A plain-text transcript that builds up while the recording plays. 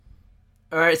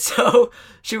All right, so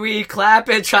should we clap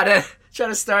and try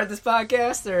to start this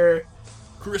podcast, or?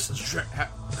 Chris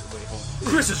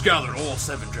has gathered all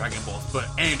 7 Dragon Balls, but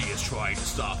Andy is trying to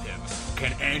stop him.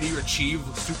 Can Andy achieve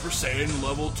Super Saiyan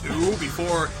level 2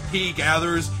 before he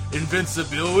gathers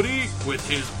invincibility with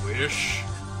his wish?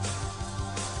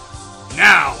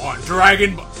 Now on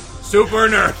Dragon Ball Super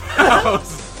Nerd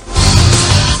House.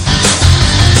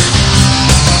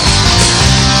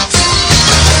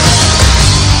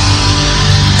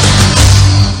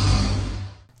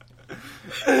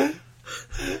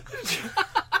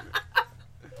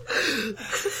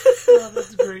 Oh,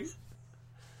 that's great.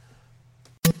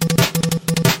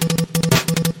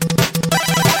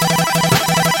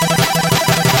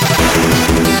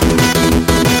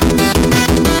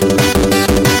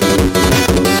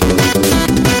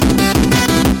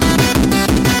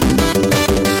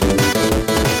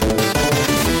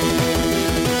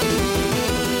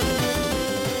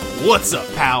 What's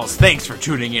up, pals? Thanks for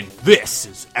tuning in. This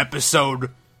is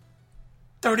episode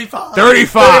 35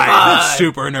 of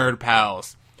Super Nerd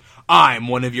Pals. I'm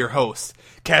one of your hosts,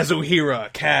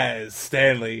 Kazuhira Kaz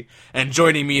Stanley, and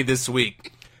joining me this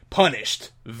week, Punished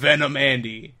Venom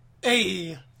Andy,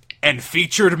 Hey. and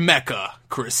featured Mecha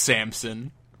Chris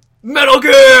Sampson. Metal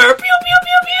Gear! Pew pew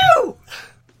pew pew!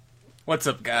 What's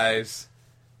up, guys?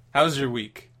 How's your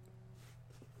week?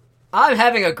 I'm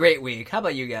having a great week. How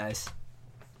about you guys?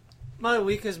 My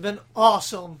week has been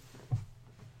awesome.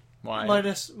 Why?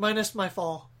 Minus my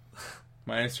fall.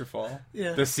 Minus your fall?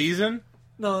 Yeah. The season?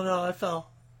 No, I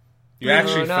fell. You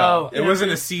actually no. fell. It Yeah, wasn't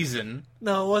really? a season.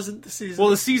 No, it wasn't the season.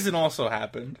 Well, the season also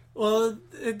happened. Well,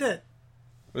 it did. It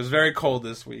was very cold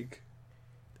this week.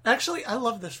 Actually, I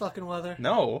love this fucking weather.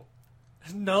 No.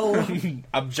 No.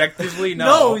 Objectively, No,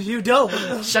 no. you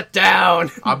don't. Shut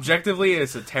down! Objectively,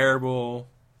 it's a terrible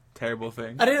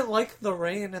thing. I didn't like the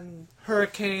rain and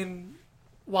Hurricane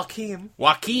Joaquin.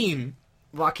 Joaquin.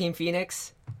 Joaquin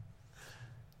Phoenix.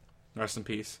 Rest in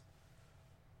peace.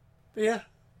 But yeah.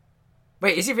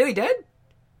 Wait, is he really dead?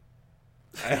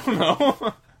 I don't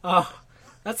know. Oh,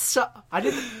 that's so...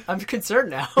 I'm concerned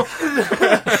now.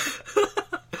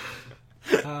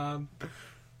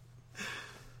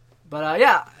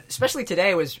 Yeah, especially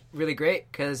today was really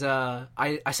great because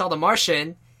I saw The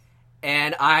Martian,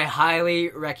 and I highly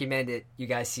recommend it. You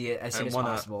guys see it as soon as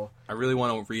possible. I really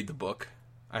want to read the book.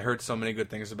 I heard so many good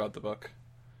things about the book.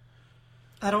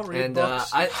 I don't read And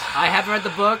books. I haven't read the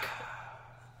book,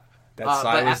 That but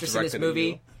Silas after seeing this directed at movie,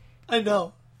 you. I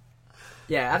know.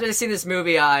 yeah, after seeing this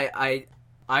movie, I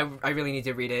really need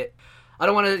to read it. I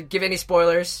don't want to give any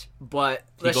spoilers, but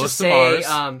let's goes just to say,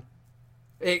 Mars.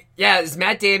 it's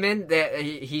Matt Damon. That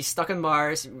he's stuck on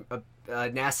Mars.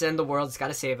 NASA and the world's got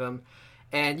to save him.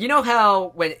 And you know how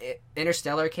when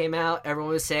Interstellar came out,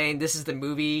 everyone was saying this is the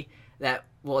movie that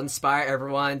will inspire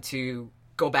everyone to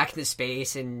go back into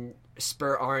space and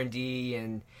spur R&D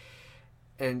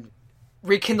and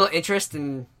rekindle interest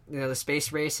in the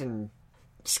space race. And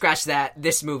scratch that.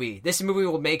 This movie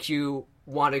will make you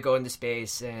want to go into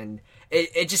space, and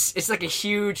it's like a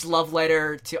huge love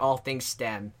letter to all things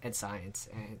STEM and science,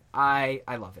 and I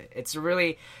love it. It's a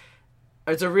really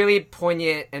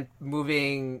poignant and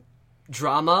moving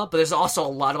drama, but there's also a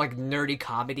lot of like nerdy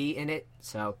comedy in it,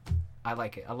 so I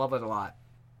like it. I love it a lot.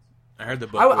 I heard the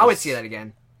book. I would see that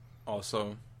again.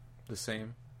 Also, the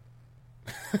same.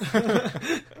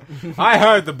 I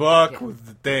heard the book with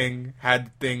had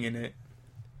the thing in it.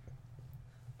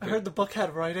 I heard the book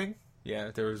had writing.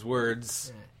 Yeah, there was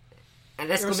words. And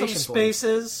There were some exclamation points.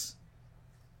 spaces,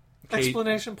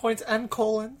 explanation points, and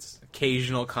colons.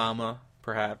 Occasional comma,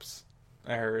 perhaps.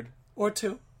 I heard. Or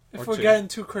 2. If Or we're 2. getting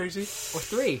too crazy. Or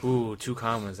 3. Ooh, 2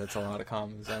 commas. That's a lot of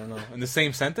commas. I don't know. In the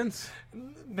same sentence?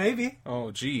 Maybe. Oh,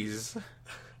 jeez.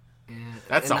 Yeah.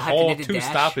 That's And a the whole hyphenated 2 dash.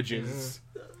 stoppages.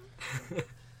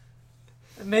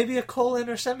 Maybe a colon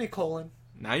or semicolon.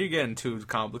 Now you're getting too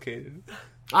complicated.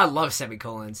 I love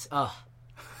semicolons. Oh.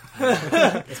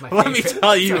 It's my Let me favorite.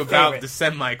 tell It's you my about favorite. the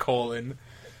semicolon.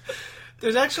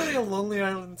 There's actually a Lonely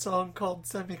Island song called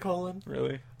Semicolon.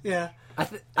 Really? Yeah. I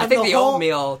And think the the whole-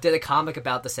 Oatmeal did a comic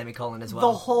about the semicolon as The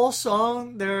well. whole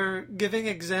song, they're giving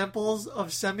examples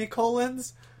of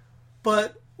semicolons,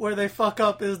 but where they fuck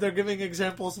up is they're giving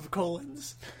examples of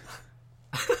colons.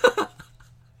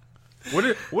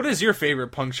 What is your favorite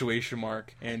punctuation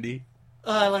mark, Andy?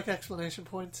 I like explanation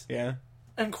points. Yeah?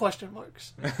 And question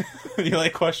marks. You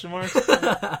like question marks? What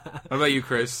about you,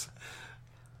 Chris?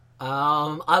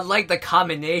 I like the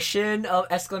combination of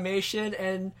exclamation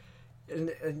and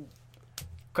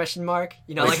question mark.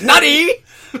 You know, like nani,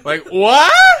 Like,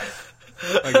 what?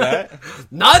 Like that?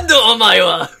 nando omae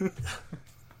wa.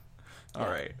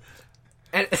 Alright.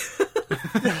 And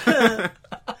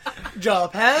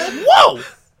Japan. Whoa!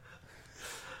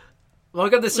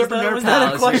 Welcome to Super that- Nerd was that a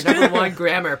Pals, question? your number one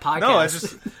grammar podcast. No, it's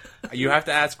just you have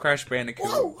to ask Crash Bandicoot.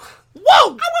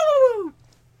 Whoa!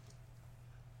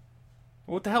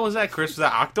 What the hell was that, Chris? Was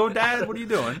that Octodad? What are you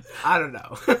doing? I don't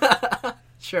know.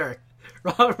 Sure.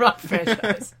 Wrong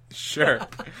franchise. Sure.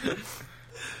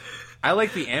 I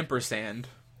like the ampersand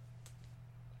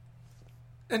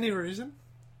Any reason?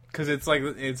 because it's like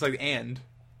and.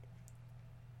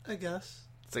 I guess.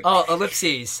 It's like Oh,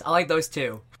 ellipses. I like those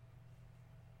too.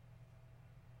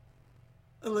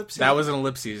 Ellipses. that was an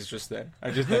ellipses just then.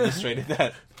 I just demonstrated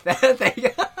that. There you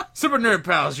go. Super Nerd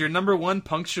Pals, your number one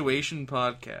punctuation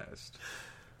podcast.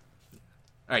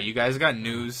 All right, you guys got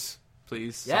news,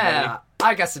 please? Yeah,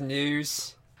 I got some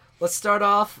news. Let's start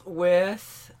off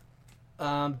with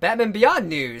Batman Beyond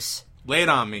news. Lay it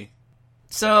on me.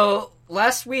 So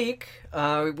last week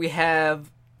we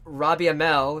have Robbie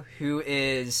Amell, who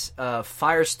is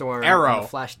Firestorm. Arrow. on the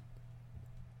Flash.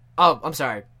 Oh, I'm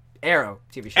sorry, Arrow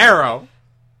TV show.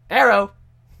 Arrow.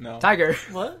 No. Tiger.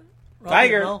 What?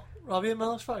 Tiger. Robbie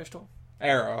Amell's Firestorm.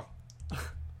 Arrow.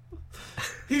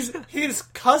 He's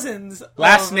cousins.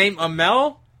 Last name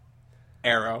Amell.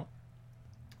 Arrow.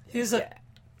 He's a Yeah.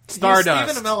 Stardust.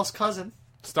 He's Stephen Amell's cousin.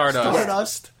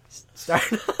 Stardust.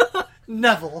 Stardust.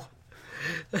 Neville.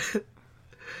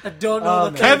 I don't know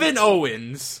the Kevin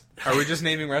Owens. Are we just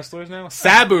naming wrestlers now?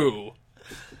 Sabu.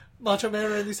 Macho Man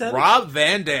Randy Savage. Rob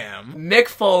Van Dam. Mick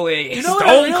Foley. You know what I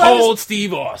Stone realized? Cold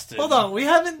Steve Austin. Hold on, we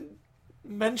haven't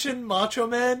mentioned Macho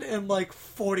Man in like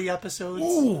 40 episodes.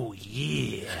 Ooh,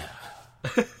 yeah.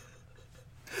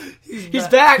 He's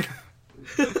back.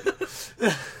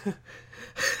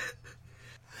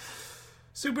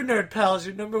 Super Nerd Pals,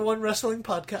 your number one wrestling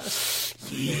podcast.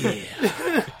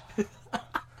 Yeah.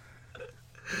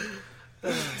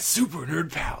 Super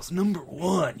Nerd Pals, number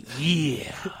one.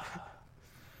 Yeah.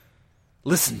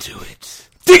 Listen to it.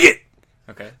 Dig it!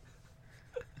 Okay.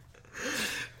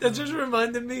 That just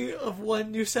reminded me of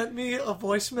when you sent me a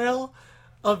voicemail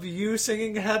of you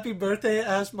singing Happy Birthday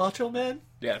as Macho Man.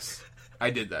 Yes, I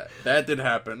did that. That did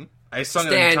happen. I sung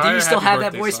an Stan, entire do you still Happy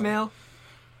have that Birthday song. voicemail?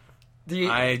 Do you,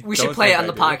 I we should don't play it think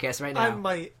on the I do. podcast right I now.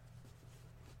 might.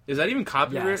 Is that even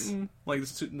copywritten? Yes. Like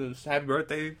the Happy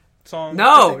Birthday song?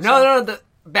 No, think no, so. no.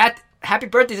 The Happy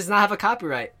Birthday does not have a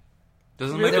copyright.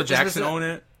 Doesn't Really? Michael This was Jackson a- own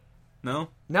it? No?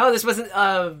 No, this wasn't.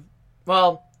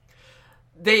 Well,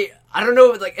 I don't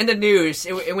know. Like in the news,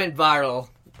 it went viral.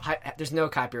 There's no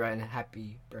copyright in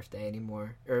Happy Birthday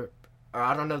anymore, or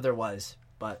I don't know if there was,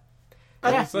 but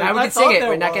yeah, It's like- now we I can sing thought it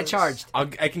there and not get was. charged. I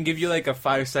can give you like a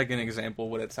 5-second example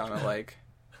of what it sounded like.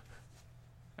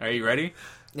 Are you ready?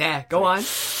 Yeah, go on.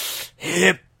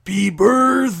 Happy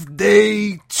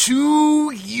birthday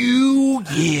to you,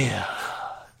 yeah.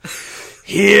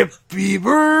 Happy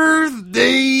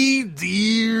birthday,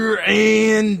 dear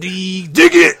Andy.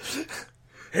 Dig it!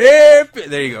 Happy.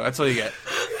 There you go. That's all you get.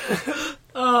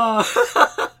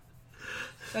 Oh,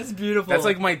 that's beautiful. That's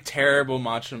like my terrible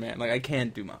Macho Man. Like, I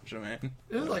can't do Macho Man.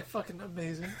 It was like fucking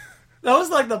amazing. That was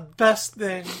like the best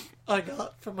thing I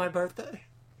got for my birthday.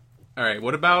 Alright,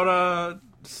 what about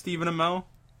Stephen Amell?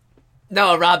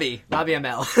 no Robbie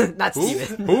Amell, not Who?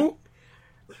 Steven. Who?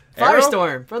 Arrow?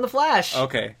 Firestorm from the Flash.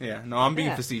 Okay, yeah. No, I'm being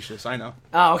Yeah. facetious. I know.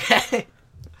 Oh, okay.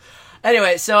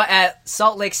 Anyway, so at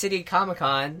Salt Lake City Comic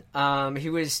Con, he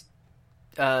was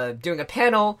doing a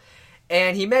panel,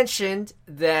 and he mentioned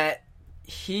that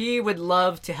he would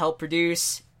love to help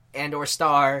produce and or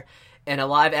star in a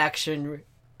live action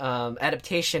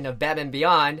adaptation of Batman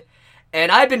Beyond.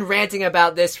 And I've been ranting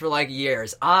about this for like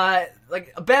years.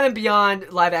 Like a Batman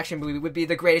Beyond live action movie would be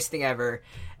the greatest thing ever.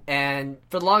 And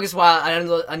for the longest while,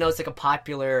 I know it's like a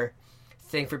popular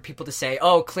thing for people to say,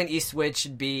 "Oh, Clint Eastwood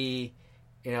should be,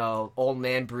 old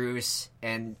man Bruce,"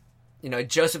 and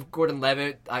Joseph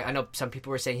Gordon-Levitt. I know some people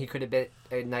were saying he could have been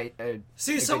a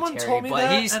See, good someone Terry, told me but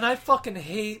that, he's- and I fucking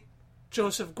hate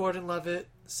Joseph Gordon-Levitt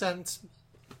since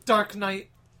Dark Knight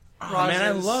Rises. Oh, man,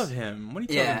 I love him. What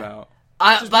are you Yeah. talking about?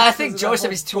 Just but I because think of that Joseph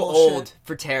whole is too bullshit. old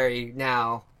for Terry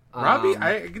now. Robbie,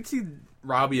 I can see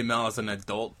Robbie Amell as an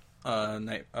adult.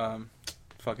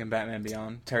 Fucking Batman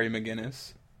Beyond. Terry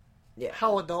McGinnis.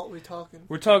 How adult we talking?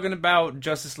 We're talking about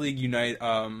Justice League Unite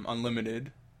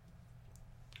Unlimited.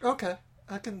 Okay,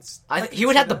 I can He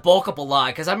would see have to that. bulk up a lot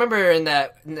because I remember in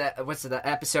that what's the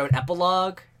episode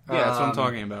epilogue. Yeah, that's what I'm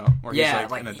talking about. Where Yeah,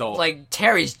 he's like an adult. like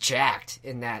Terry's jacked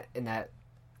in that.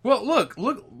 Well, look.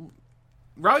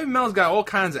 Robbie Amell's got all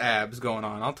kinds of abs going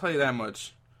on. I'll tell you that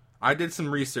much. I did some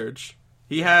research.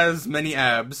 He has many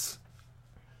abs.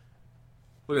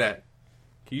 Look at that.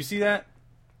 Can you see that?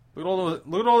 Look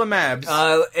at all the abs.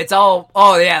 It's all.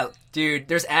 Oh yeah, dude.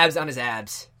 There's abs on his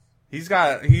abs.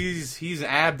 He's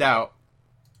abbed out.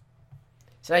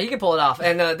 So he can pull it off.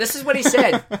 And this is what he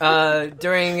said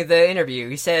during the interview.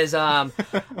 He says, I'm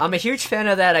a huge fan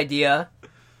of that idea.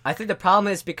 I think the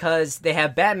problem is because they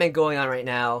have Batman going on right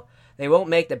now, they won't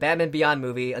make the Batman Beyond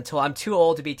movie until I'm too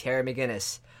old to be Terry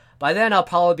McGinnis. By then, I'll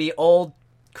probably be old,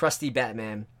 crusty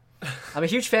Batman. I'm a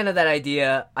huge fan of that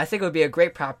idea. I think it would be a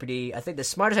great property. I think the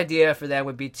smartest idea for them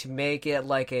would be to make it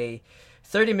like a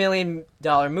 $30 million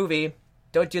movie.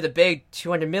 Don't do the big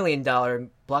 $200 million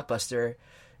blockbuster.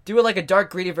 Do it like a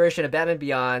dark, greedy version of Batman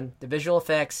Beyond. The visual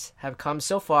effects have come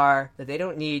so far that they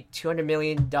don't need $200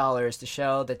 million to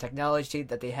show the technology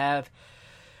that they have.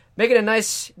 Make it a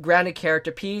nice, grounded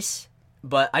character piece,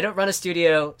 but I don't run a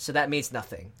studio, so that means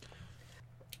nothing.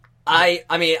 I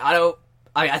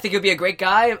think it would be a great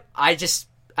guy. At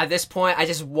this point, I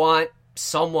just want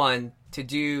someone to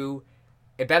do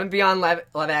a Batman Beyond live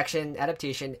action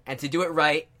adaptation and to do it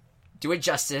right, do it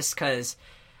justice, because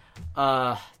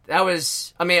I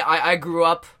grew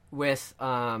up with,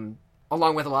 along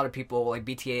with a lot of people, like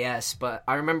BTAS, but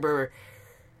I remember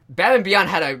Batman Beyond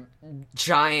had a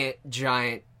giant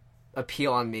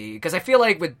appeal on me, because I feel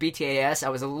like with BTAS, I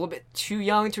was a little bit too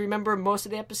young to remember most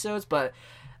of the episodes, but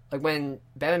like when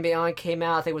Batman Beyond came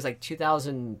out, I think it was like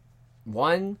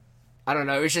 2001. I don't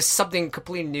know. It was just something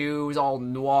completely new. It was all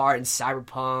noir and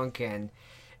cyberpunk and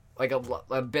like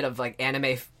a bit of like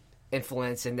anime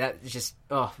influence, and that was just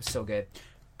it was so good.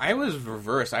 I was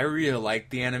reversed. I really liked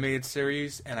the animated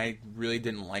series, and I really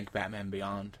didn't like Batman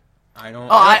Beyond. I love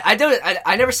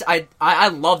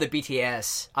the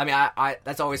BTS. I mean, I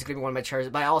that's always gonna be one of my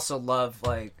choices. But I also love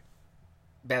like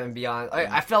Batman Beyond.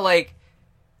 I felt like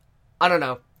I don't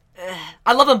know.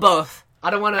 I love them both. I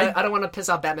don't want to piss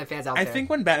off Batman fans out there. I think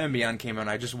when Batman Beyond came out,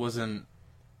 I just wasn't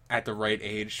at the right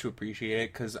age to appreciate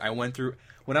it, because I went through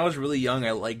when I was really young.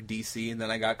 I liked DC, and then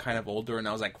I got kind of older, and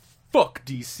I was like, "Fuck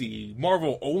DC,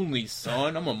 Marvel only,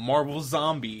 son. I'm a Marvel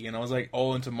zombie," and I was like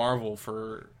all into Marvel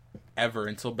forever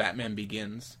until Batman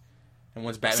Begins. And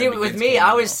once Batman Begins with me,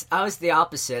 I was the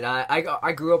opposite.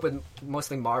 I grew up with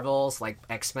mostly Marvels, like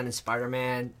X-Men and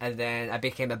Spider-Man, and then I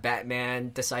became a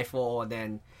Batman disciple, and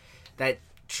then that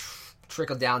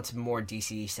trickled down to more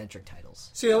DC-centric titles.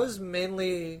 See, I was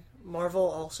mainly Marvel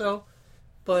also,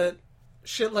 but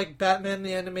shit like Batman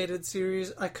the Animated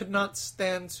Series, I could not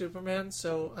stand Superman,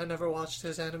 so I never watched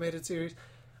his animated series.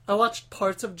 I watched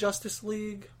parts of Justice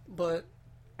League, but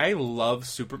I love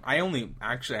I only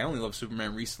love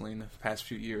Superman recently in the past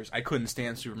few years. I couldn't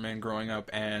stand Superman growing up,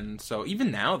 and so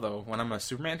even now, though, when I'm a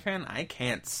Superman fan, I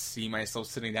can't see myself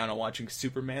sitting down and watching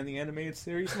Superman the Animated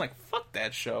Series. I'm like, fuck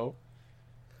that show.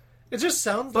 It just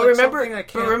sounds like something I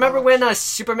can't But remember watch. when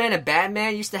Superman and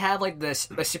Batman used to have like the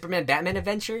Superman Batman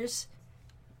adventures?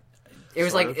 It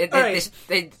was Sort like of.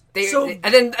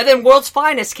 and then World's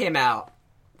Finest came out.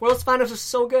 World's Finest was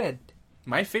so good.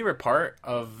 My favorite part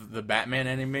of the Batman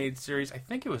animated series, I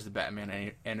think it was the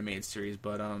Batman animated series,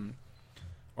 but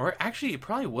or actually it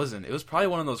probably wasn't. It was probably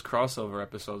one of those crossover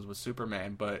episodes with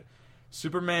Superman, but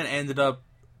Superman ended up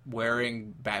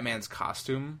wearing Batman's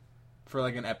costume for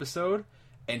like an episode,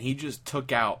 and he just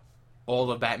took out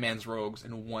all of Batman's rogues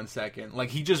in 1 second.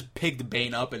 Like, he just picked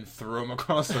Bane up and threw him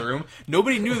across the room.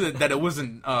 Nobody knew that it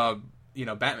wasn't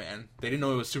Batman. They didn't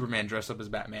know it was Superman dressed up as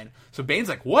Batman. So Bane's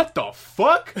like, what the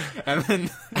fuck? And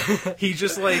then he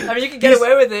just like... I mean, you can get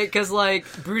away with it because, like,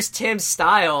 Bruce Timm's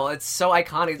style, it's so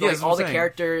iconic. Yeah, Like, all the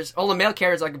characters, all the male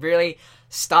characters, like, really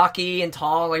stocky and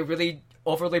tall, like, really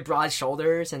overly broad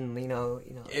shoulders, and, you know...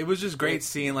 It was just great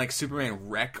seeing, like, Superman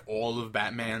wreck all of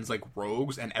Batman's, like,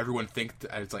 rogues, and everyone think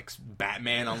it's, like,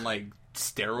 Batman on, like,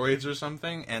 steroids or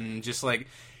something, and just, like...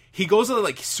 He goes at,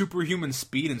 like, superhuman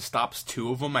speed and stops two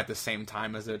of them at the same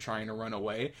time as they're trying to run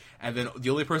away. And then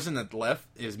the only person that's left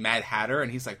is Mad Hatter,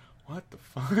 and he's like, what the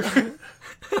fuck?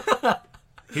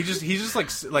 He's just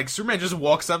like Superman just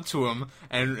walks up to him,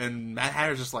 and Mad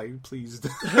Hatter's just like, please,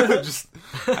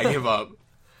 I give up.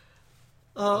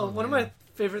 One of my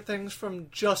favorite things from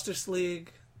Justice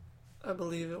League, I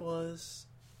believe it was,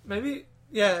 it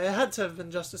had to have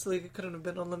been Justice League, it couldn't have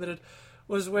been Unlimited,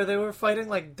 was where they were fighting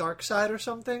like Darkseid or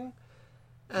something,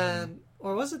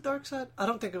 or was it Darkseid? I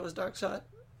don't think it was Darkseid.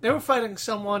 They were fighting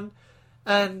someone,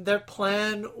 and their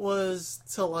plan was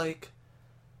to like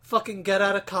fucking get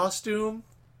out of costume,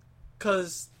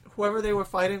 because whoever they were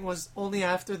fighting was only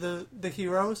after the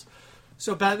heroes.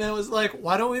 So Batman was like,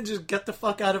 why don't we just get the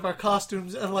fuck out of our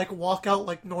costumes and like walk out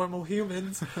like normal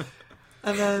humans?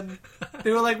 And then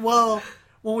they were like, well,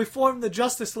 when we formed the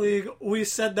Justice League, we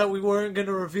said that we weren't going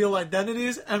to reveal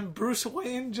identities, and Bruce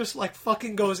Wayne just, like,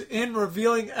 fucking goes in,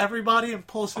 revealing everybody, and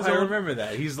pulls his own... I remember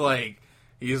that. He's like,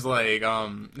 He's like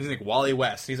Wally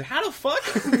West. He's like, how the fuck?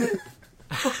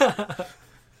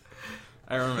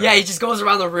 I remember. Yeah, he just goes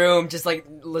around the room, just like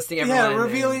listing everyone. Yeah,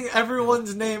 revealing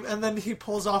everyone's name, and then he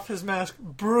pulls off his mask.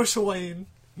 Bruce Wayne.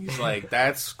 He's like,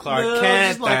 that's Clark No, Kent,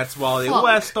 just like, that's Wally fuck.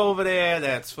 West over there,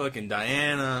 that's fucking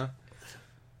Diana.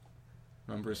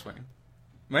 I'm Bruce Wayne.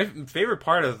 My favorite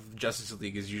part of Justice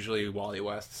League is usually Wally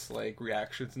West's like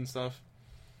reactions and stuff.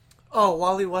 Oh,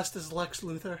 Wally West is Lex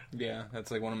Luthor. Yeah,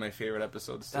 that's like one of my favorite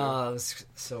episodes too. Oh, it was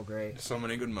so great. So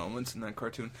many good moments in that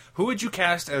cartoon. Who would you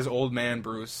cast as Old Man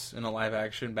Bruce in a live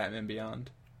action Batman Beyond?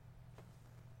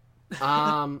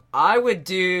 I would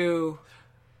do.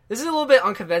 This is a little bit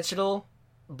unconventional,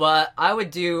 but I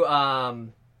would do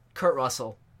Kurt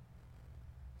Russell.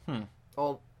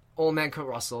 Old man Kurt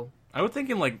Russell. I would think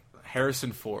in like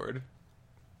Harrison Ford.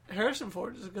 Harrison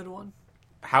Ford is a good one.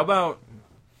 How about?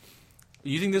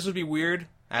 You think this would be weird?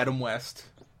 Adam West.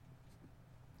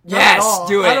 Not at Yes, all.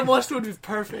 do it. Adam West would be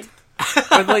perfect.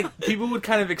 But like people would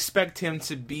kind of expect him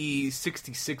to be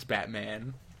 66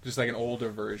 Batman, just like an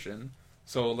older version.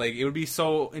 So like it would be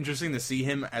so interesting to see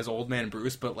him as Old Man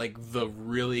Bruce, but like the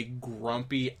really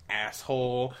grumpy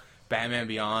asshole Batman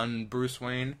Beyond Bruce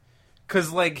Wayne,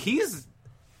 because like he's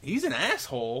an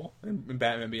asshole in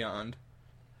Batman Beyond.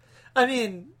 I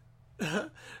mean,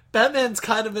 Batman's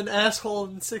kind of an asshole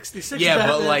in 66. Yeah,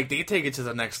 Batman. but like they take it to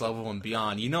the next level and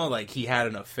beyond. You know, like he had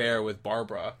an affair with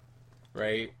Barbara,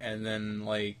 right? And then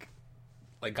like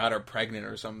got her pregnant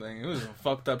or something. It was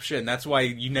fucked up shit, and that's why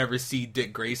you never see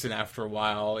Dick Grayson after a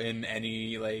while in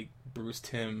any like Bruce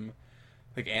Timm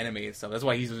like animated stuff. That's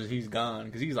why he's gone,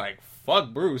 because he's like,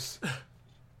 fuck Bruce.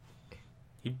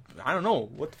 I don't know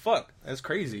what the fuck. That's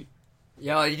crazy.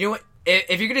 Yo, you know what?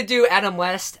 If you're gonna do Adam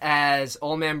West as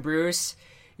Old Man Bruce,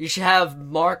 you should have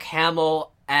Mark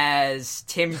Hamill as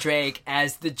Tim Drake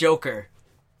as the Joker,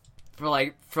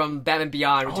 from Batman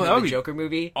Beyond, which is the Joker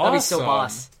movie. That'd be so awesome.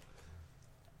 boss.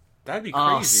 That'd be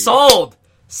crazy.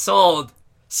 Sold.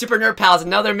 Super Nerd Pals,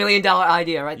 another $1 million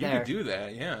idea right You there. could do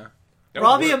that, yeah. That would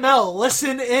Robbie work. Amell,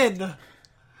 listen in.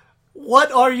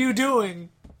 What are you doing?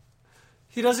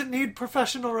 He doesn't need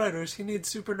professional writers. He needs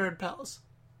super nerd pals.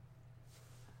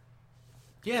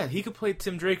 Yeah, he could play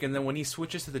Tim Drake, and then when he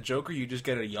switches to the Joker, you just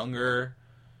get a younger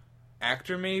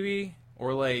actor, maybe?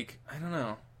 Or, like, I don't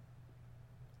know.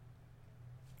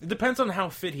 It depends on how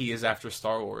fit he is after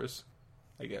Star Wars,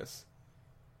 I guess.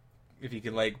 If he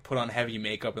can, like, put on heavy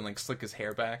makeup and, like, slick his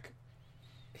hair back.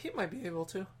 He might be able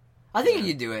to. I think you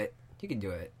can do it. You can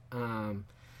do it.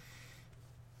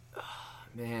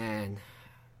 Man,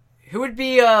 who would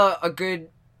be a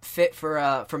good fit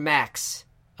for Max,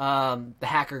 the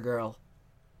hacker girl,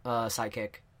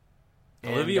 sidekick?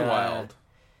 Olivia Wilde.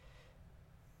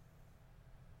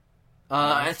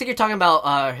 I think you're talking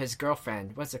about his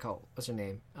girlfriend. What's it called? What's her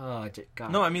name?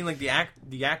 God. No, I mean, like, the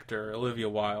actor, Olivia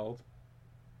Wilde.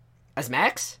 As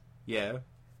Max? Yeah.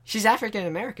 She's African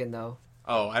American though.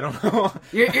 Oh, I don't know.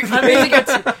 You're that's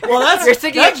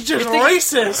That's just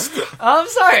racist. I'm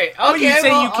sorry. Okay, What, you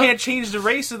say well, you can't change the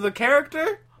race of the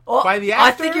character? well, by the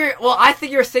actor? I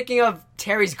think you're thinking of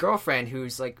Terry's girlfriend, who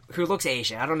looks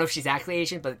Asian. I don't know if she's actually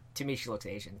Asian, but to me she looks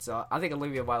Asian. So I think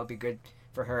Olivia Wilde would be good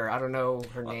for her. I don't know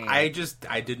her name. I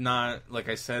did not, like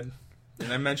I said,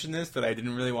 and I mentioned this, that I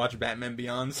didn't really watch Batman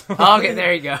Beyond. So Okay,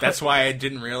 there you go. That's why I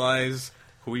didn't realize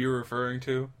who you were referring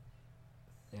to.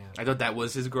 Yeah. I thought that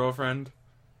was his girlfriend.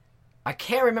 I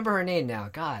can't remember her name now.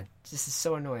 God, this is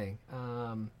so annoying.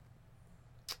 Well,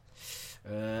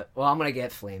 I'm gonna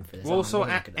get flamed for this. Well, I'm so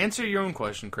gonna look it up. answer your own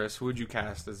question, Chris. Who would you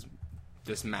cast as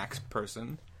this Max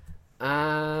person? Who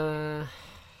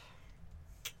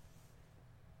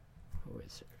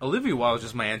is her? Olivia Wilde is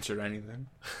just my answer to anything,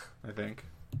 I think.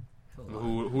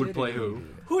 Who would play who?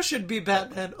 Who should be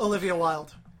Batman? Olivia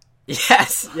Wilde.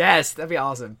 Yes, that'd be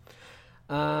awesome.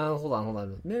 Hold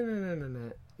on.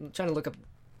 I'm trying to look up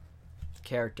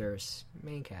characters.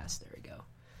 Main cast. There we go.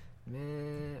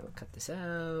 We'll cut this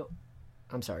out.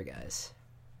 I'm sorry, guys.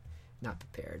 Not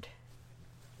prepared.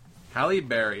 Halle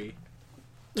Berry.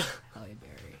 Halle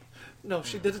Berry. No,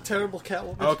 she did a terrible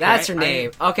Catwoman. Okay, That's her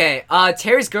name. Okay.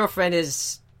 Terry's girlfriend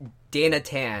is Dana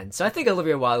Tan, so I think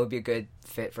Olivia Wilde would be a good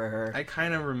fit for her. I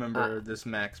kind of remember this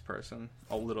Max person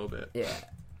a little bit. Yeah.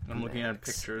 I'm looking at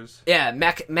pictures. Yeah,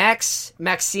 Maxine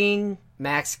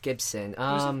Max Gibson.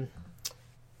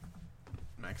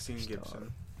 Maxine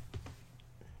Gibson.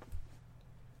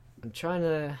 I'm trying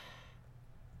to.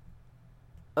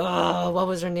 Oh, what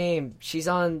was her name? She's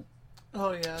on.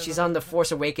 Oh yeah. She's on the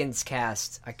Force Awakens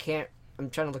cast. I can't. I'm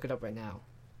trying to look it up right now.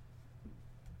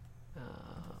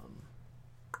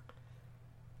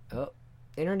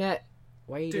 Internet.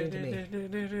 Why are you doing to me?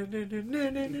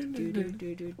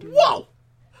 Whoa!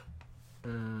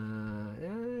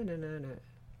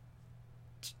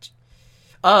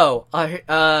 Oh,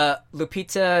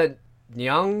 Lupita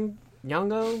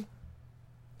Nyong'o.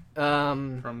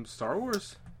 From Star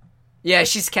Wars? Yeah,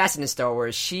 she's casted in Star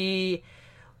Wars. Lupita.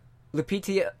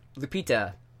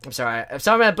 I'm sorry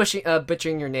about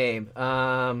butchering your name.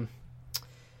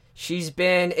 She's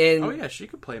been in. Oh yeah, she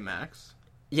could play Max.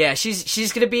 Yeah,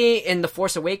 she's gonna be in The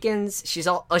Force Awakens. She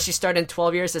starred in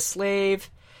 12 Years a Slave.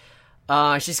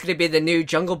 She's gonna be in the new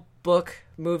Jungle Book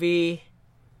movie.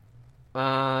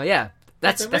 Yeah,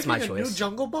 that's my choice. New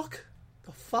Jungle Book?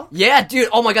 The fuck? Yeah, dude.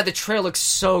 Oh my god, the trailer looks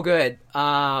so good. Is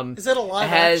it a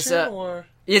live action or?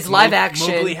 It's live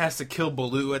action. Mowgli has to kill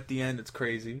Baloo at the end. It's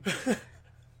crazy.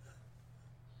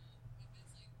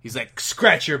 He's like,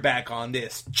 scratch your back on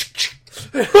this.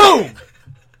 Boom!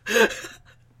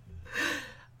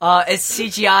 It's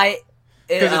CGI.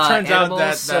 Because it turns out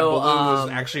animals, that Baloo was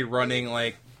actually running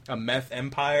like a meth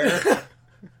empire,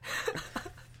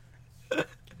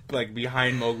 like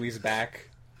behind Mowgli's back.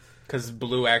 Because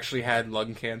Baloo actually had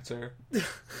lung cancer,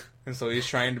 and so he's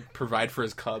trying to provide for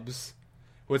his cubs.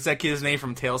 What's that kid's name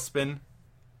from Tailspin?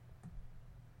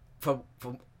 From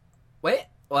what?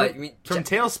 What? You mean From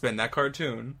Tailspin, that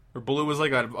cartoon, where Baloo was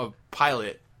like a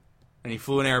pilot, and he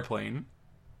flew an airplane.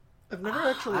 I've never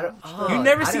actually. You've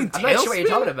never seen Tailspin? I'm not sure what you're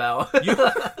talking about.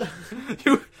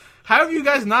 How have you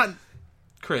guys not?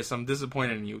 Chris, I'm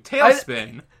disappointed in you.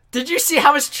 Tailspin. Did you see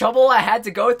how much trouble I had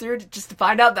to go through just to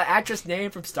find out the actress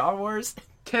name from Star Wars?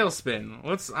 Tailspin.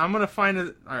 I'm gonna find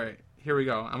it. All right, here we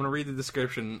go. I'm gonna read the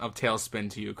description of Tailspin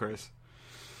to you, Chris.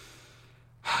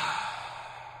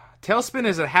 Tailspin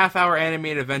is a half-hour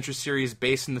animated adventure series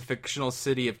based in the fictional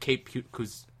city of Cape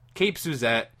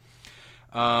Suzette,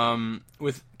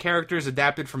 with characters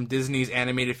adapted from Disney's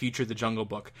animated feature, The Jungle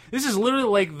Book. This is literally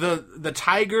like the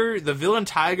tiger. The villain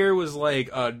tiger was like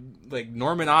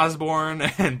Norman Osborn,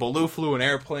 and Baloo flew an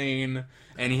airplane,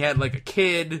 and he had like a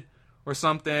kid or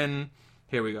something.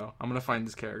 Here we go. I'm gonna find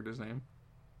this character's name.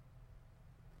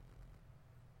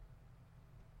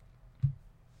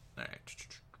 All right.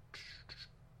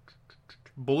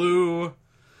 Baloo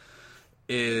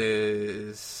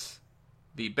is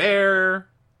the bear.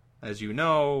 As you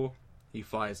know, he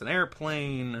flies an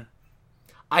airplane.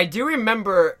 I do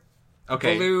remember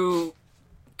Okay. Baloo.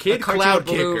 Kid cartoon Cloud of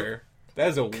Baloo. Kicker. That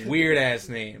is a weird ass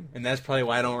name, and that's probably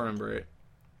why I don't remember it.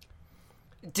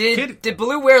 Did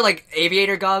Baloo wear like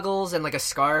aviator goggles and like a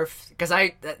scarf? Because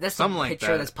that's the Something like picture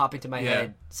that. that's popping to my Yeah.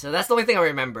 head. So that's the only thing I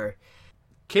remember.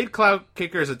 Kid Cloud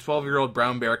Kicker is a 12-year-old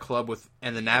brown bear cub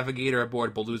and the navigator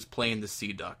aboard Baloo's plane, the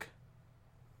Sea Duck.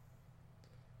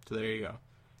 So there you go.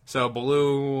 So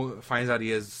Baloo finds out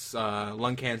he has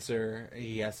lung cancer.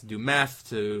 He has to do meth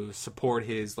to support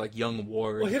his like young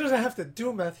ward. Well, he doesn't have to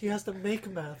do meth. He has to make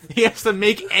meth. He has to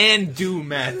make and do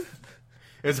meth.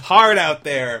 It's hard out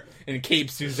there in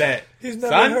Cape Suzette. He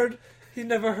Son?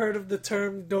 never heard of the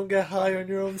term "don't get high on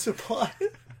your own supply."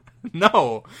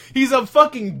 No, he's a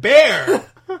fucking bear.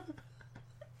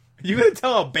 You gonna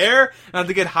tell a bear not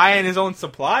to get high on his own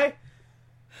supply?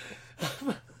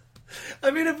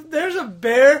 I mean, if there's a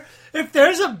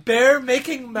bear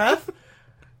making meth,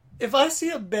 if I see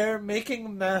a bear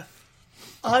making meth,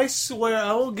 I swear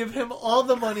I will give him all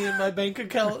the money in my bank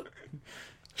account.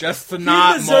 Just to He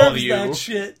not maul deserves you. that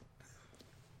shit.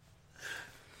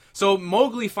 So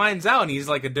Mowgli finds out, and he's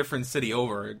like a different city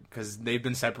over, because they've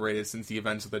been separated since the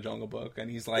events of the Jungle Book. And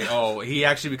he's like, oh, he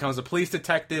actually becomes a police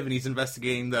detective, and he's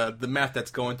investigating the meth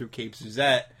that's going through Cape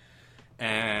Suzette.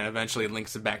 And eventually it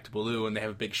links it back to Baloo, and they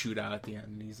have a big shootout at the end.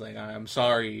 And he's like, I'm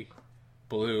sorry,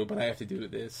 Baloo, but I have to do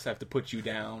this. I have to put you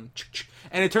down.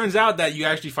 And it turns out that you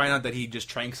actually find out that he just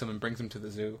tranks him and brings him to the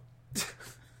zoo.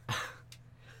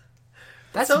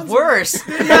 That's Sounds- worse.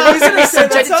 Yeah, I was gonna say,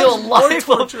 that Subjected to a sounds more life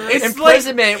of torturous. It's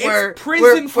imprisonment like- where it's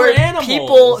prison for where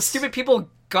animals. stupid people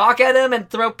gawk at him and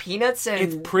throw peanuts and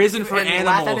It's prison for and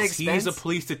laugh at animals. his He's expense. a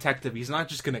police detective. He's not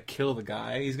just going to kill the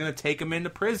guy. He's going to take him into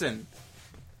prison.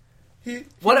 But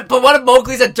what if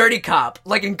Mowgli's a dirty cop,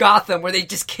 like in Gotham, where they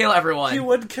just kill everyone? He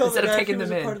would kill instead the of guy taking if he was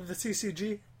them a in. part of the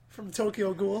CCG from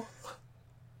Tokyo Ghoul.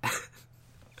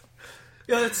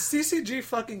 Yeah, it's CCG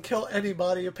fucking kill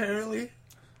anybody, apparently.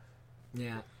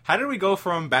 Yeah. How did we go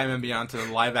from Batman Beyond to the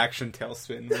live-action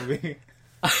Tailspin movie?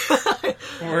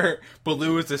 Where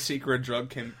Baloo is the secret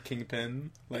drug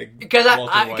kingpin, like Because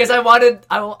Walter White.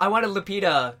 I wanted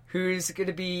Lupita, who's going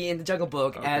to be in the Jungle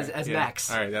Book Okay, as yeah. Max.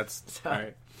 All right, that's all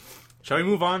right. Shall we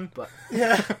move on?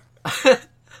 Yeah.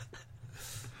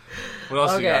 What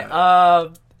else you Okay.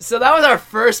 got? So that was our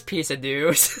first piece of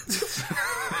news.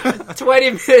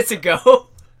 20 minutes ago.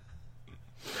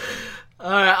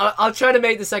 Alright, I'll try to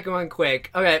make the second one quick.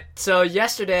 Okay, so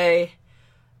yesterday,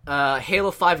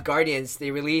 Halo 5 Guardians, they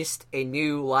released a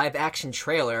new live-action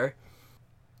trailer,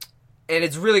 and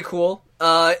it's really cool.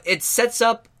 It sets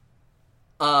up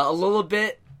a little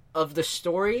bit of the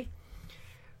story,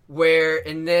 where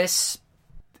in this,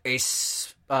 I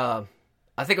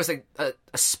think it was like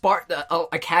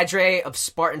a cadre of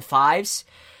Spartan 5s,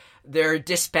 they're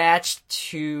dispatched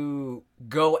to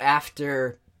go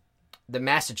after the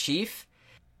Master Chief.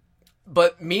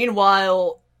 But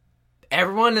meanwhile,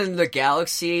 everyone in the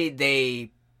galaxy,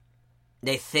 they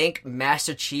think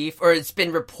Master Chief, or it's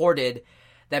been reported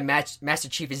that Master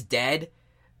Chief is dead,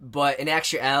 but in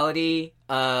actuality,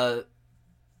 the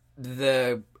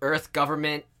Earth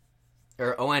government,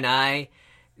 or ONI,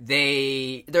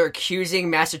 they're accusing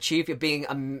Master Chief of being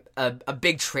a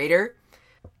big traitor.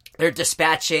 They're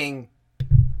dispatching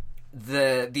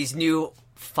these new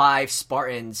 5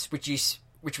 Spartans, which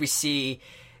we see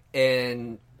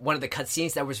in one of the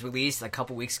cutscenes that was released a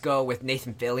couple weeks ago with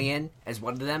Nathan Fillion as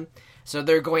one of them. So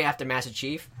they're going after Master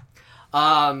Chief.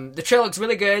 The trailer looks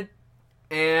really good,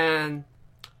 and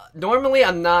normally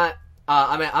I'm not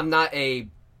a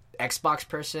Xbox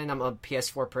person. I'm a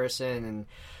PS4 person,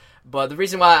 but the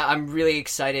reason why I'm really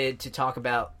excited to talk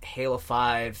about Halo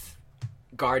 5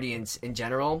 Guardians in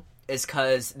general is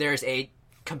because there's a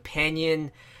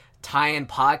companion tie-in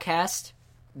podcast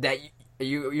that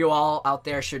you all out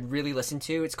there should really listen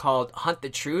to. It's called Hunt the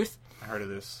Truth. I heard of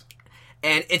this.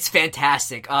 And it's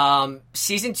fantastic.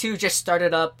 Season 2 just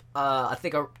started up, I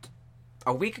think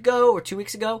a week ago or 2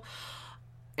 weeks ago.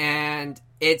 And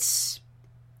it's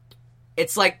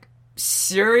like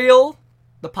Serial,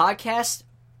 the podcast,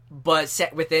 but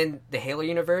set within the Halo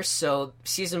universe. So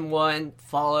Season 1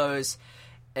 follows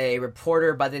a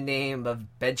reporter by the name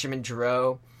of Benjamin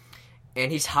Giroux,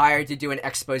 and he's hired to do an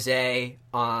expose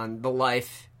on the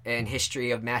life and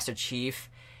history of Master Chief.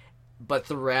 But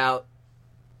throughout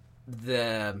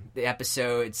the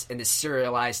episodes and the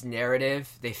serialized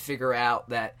narrative, they figure out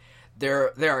that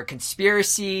there are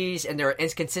conspiracies and there are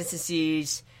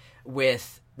inconsistencies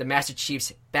with the Master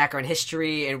Chief's background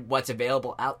history and what's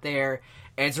available out there.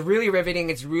 And it's really riveting.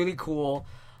 It's really cool.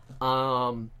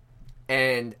 And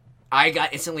I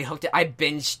got instantly hooked. I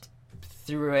binged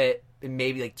through it in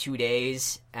maybe like 2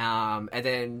 days. And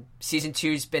then Season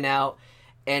 2's been out,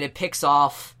 and it picks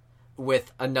off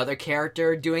with another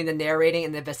character doing the narrating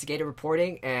and the investigative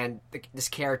reporting. And this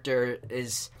character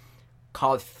is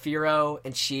called Firo,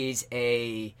 and she's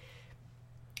a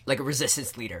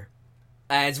resistance leader.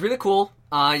 And it's really cool.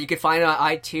 You can find it on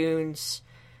iTunes.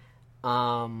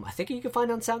 I think you can find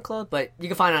it on SoundCloud, but you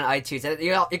can find it on iTunes.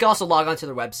 You can also log onto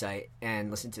their website and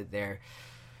listen to it there.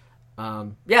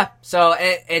 So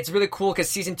it's really cool because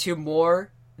Season 2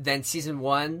 more than Season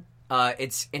 1.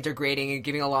 It's integrating and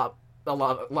giving a lot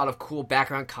of cool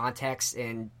background context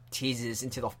and teases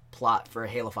into the plot for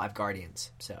Halo 5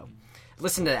 Guardians. So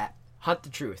listen to that. Hunt the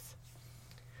Truth.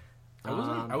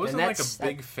 I wasn't like a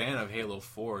big fan of Halo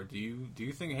 4. Do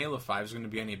you think Halo 5 is going to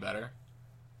be any better?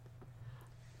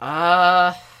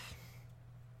 I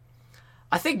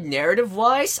think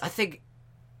narrative-wise, I think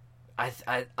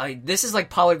this is like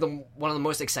probably one of the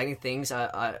most exciting things.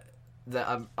 Like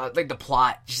the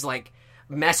plot, just like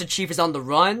Master Chief is on the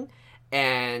run,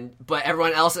 but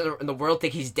everyone else in the world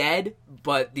think he's dead.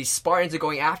 But these Spartans are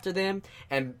going after them,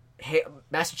 and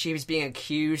Master Chief is being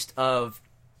accused of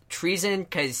treason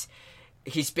because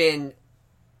he's been.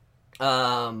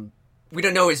 We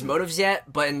don't know his motives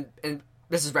yet, but in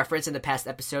this is referenced in the past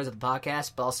episodes of the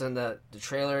podcast, but also in the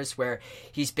trailers where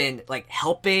he's been like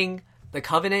helping the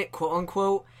Covenant, quote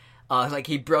unquote. Like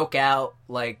he broke out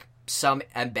like some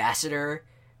ambassador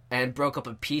and broke up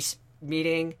a peace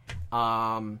meeting.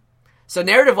 So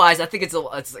narrative wise, I think this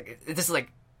is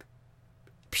like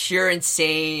pure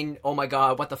insane. Oh my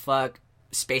god, what the fuck?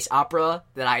 Space opera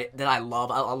that I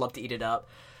love. I love to eat it up.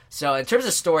 So in terms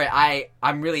of story,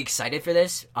 I'm really excited for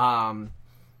this.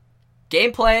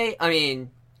 Gameplay, I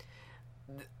mean,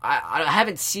 I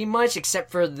haven't seen much except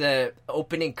for the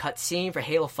opening cutscene for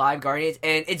Halo 5 Guardians,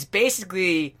 and it's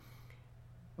basically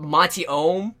Monty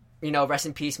Oum, rest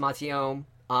in peace, Monty Oum.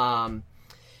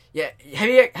 Yeah,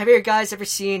 have you guys ever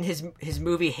seen his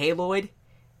movie Haloid?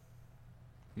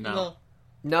 No.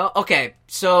 No? Okay,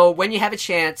 so when you have a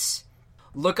chance,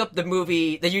 look up the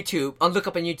movie, look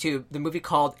up on YouTube the movie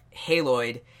called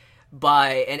Haloid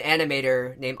by an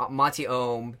animator named Monty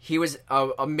Oum. He was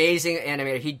an amazing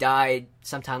animator. He died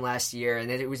sometime last year,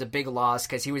 and it was a big loss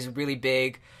because he was really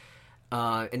big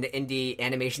in the indie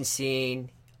animation scene.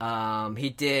 He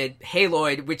did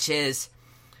Haloid, which is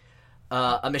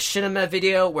a machinima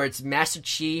video where it's Master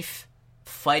Chief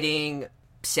fighting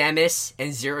Samus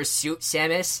and Zero Suit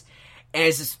Samus, and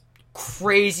it's this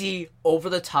crazy, over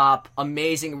the top,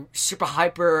 amazing, super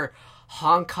hyper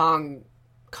Hong Kong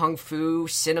kung fu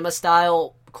cinema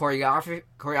style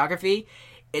choreography.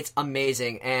 It's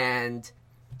amazing, and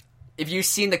if you've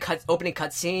seen the opening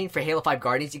cutscene for Halo 5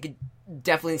 Guardians, you could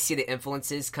definitely see the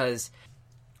influences, because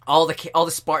all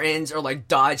the Spartans are like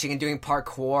dodging and doing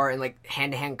parkour and like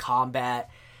hand-to-hand combat,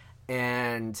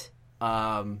 and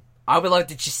I would like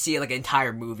to just see like an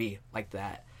entire movie like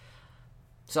that.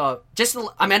 So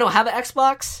I don't have an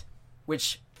Xbox,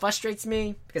 which frustrates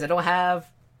me because I don't have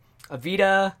a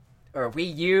Vita or a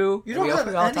Wii U. You don't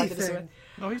have anything.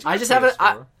 No, I just have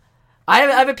I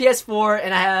have a PS4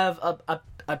 and I have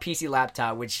a PC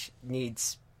laptop, which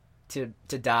needs to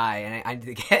die, and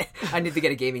I need to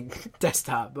get a gaming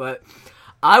desktop. But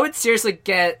I would seriously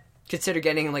consider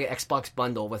getting like an Xbox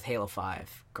bundle with Halo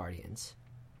 5 Guardians.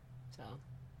 So,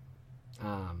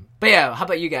 but yeah, how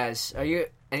about you guys? Are you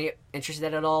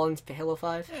interested at all in Halo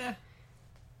 5? Yeah.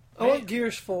 I want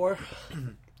Gears 4.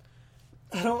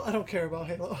 I don't care about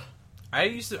Halo. I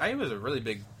was a really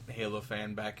big Halo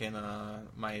fan back in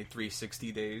my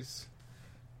 360 days,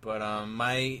 but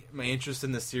my interest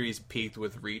in the series peaked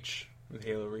with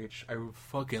Halo Reach. I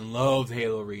fucking loved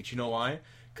Halo Reach. You know why?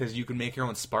 Because you can make your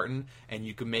own Spartan, and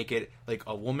you can make it like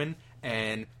a woman,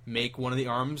 and make one of the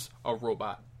arms a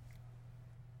robot.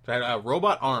 So I had a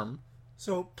robot arm.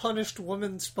 So punished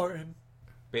woman Spartan.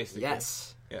 Basically.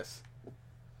 Yes.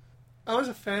 I was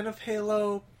a fan of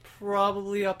Halo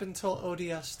probably up until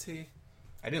ODST.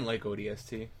 I didn't like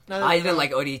ODST. I didn't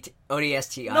like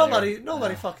ODST either.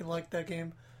 Nobody fucking liked that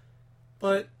game.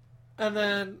 And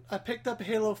then I picked up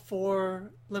Halo 4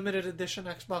 limited edition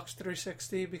Xbox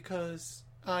 360 because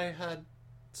I had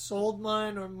sold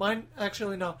mine,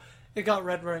 actually no, it got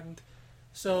red ringed.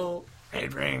 So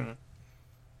Red ring.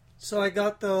 So I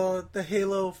got the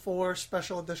Halo 4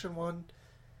 special edition one,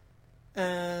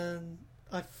 and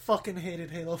I fucking hated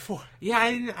Halo 4. Yeah,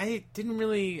 I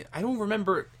don't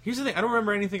remember. Here's the thing, I don't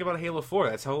remember anything about Halo 4.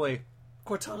 That's how like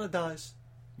Cortana dies.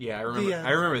 Yeah, I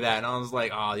remember that, and I was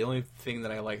like, the only thing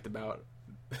that I liked about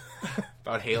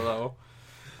Halo.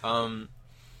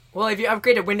 Well, if you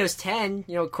upgraded Windows 10,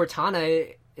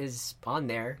 Cortana is on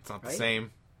there. It's not right? the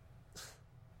same.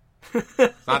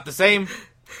 It's not the same.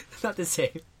 It's not the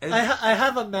same. I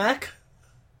have a Mac.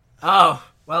 Oh,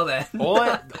 well then.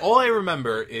 all I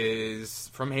remember is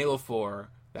from Halo 4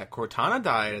 that Cortana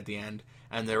died at the end,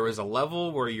 and there was a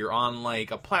level where you're on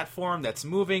like a platform that's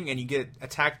moving, and you get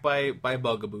attacked by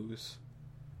bugaboos.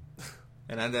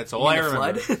 And that's all I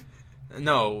remember. Flood?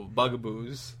 No,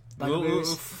 bugaboos.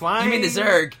 Flying, you mean the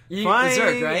Zerg? The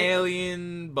Zerg, right?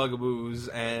 Alien bugaboos,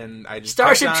 and I just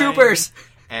Starship Troopers.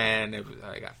 And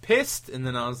I got pissed, and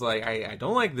then I was like, I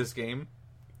don't like this game.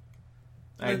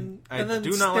 I then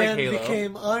do not like Halo.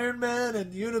 Became Iron Man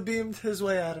and unibeamed his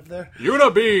way out of there.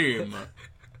 Unibeam.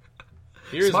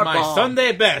 Here's Smart my ball.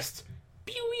 Sunday best.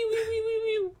 Pew, pew, pew, pew,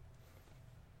 pew.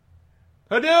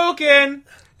 Hadouken.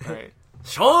 All right.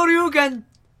 Shoryuken.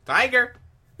 Tiger.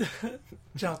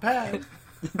 Japan.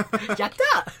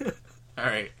 Yatta. All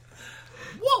right.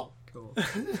 Whoa. Cool.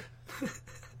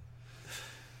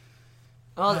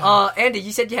 Andy,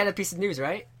 you said you had a piece of news,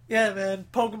 right? Yeah, man.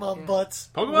 Pokemon butts.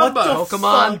 Pokemon butts.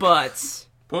 Pokemon butts.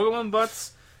 Pokemon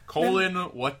butts.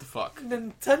 What the fuck?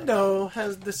 Nintendo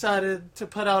has decided to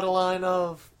put out a line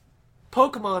of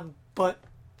Pokemon butt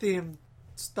themed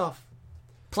stuff.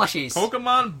 Plushies.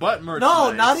 Pokemon butt merchandise.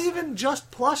 No, not even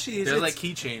just plushies. They're like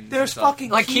keychains. There's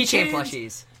fucking like keychains. keychain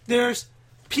plushies. There's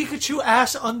Pikachu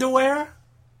ass underwear.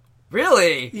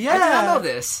 Really? Yeah. I did not know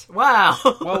this. Wow.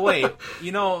 Well, wait.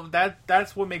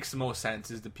 That's what makes the most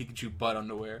sense is the Pikachu butt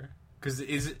underwear. Because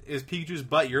is Pikachu's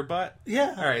butt your butt?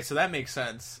 Yeah. All right, so that makes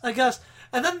sense. I guess.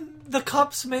 And then the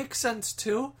cups make sense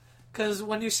too, because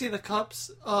when you see the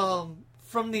cups,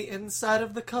 from the inside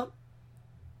of the cup,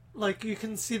 like you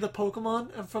can see the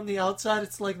Pokemon, and from the outside,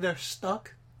 it's like they're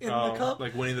stuck in the cup.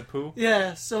 Like Winnie the Pooh?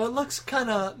 Yeah, so it looks kind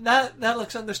of that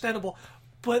looks understandable,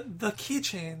 but the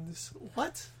keychains,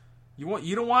 what?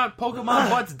 You don't want Pokemon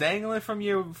butts dangling from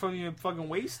your fucking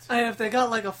waist? And if they got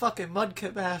like a fucking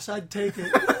Mudkip ass, I'd take it.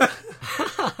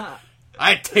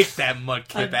 I'd take that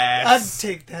Mudkip I'd ass.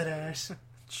 take that ass.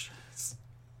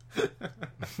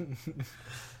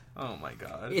 Oh my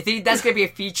god. You think that's gonna be a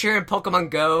feature in Pokemon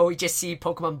Go? You just see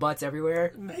Pokemon butts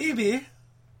everywhere. Maybe.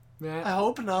 Yeah. I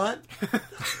hope not.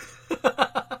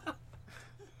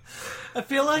 I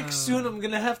feel like soon I'm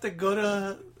gonna have to go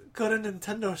to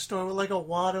Nintendo store with like a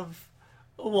wad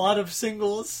of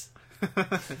singles.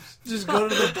 Just go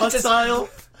to the butt aisle.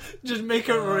 Just make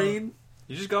it rain.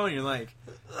 You just go and you're like,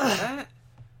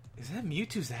 Is that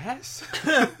Mewtwo's ass?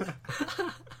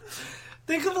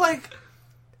 Think of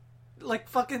like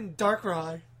fucking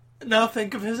Darkrai. Now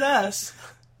think of his ass.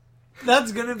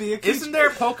 That's gonna be a cute... Isn't there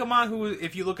a Pokemon who,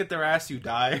 if you look at their ass, you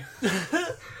die?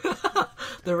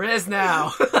 There is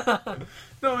now.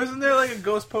 No, isn't there like a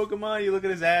ghost Pokemon? You look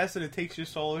at his ass and it takes your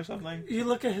soul or something? You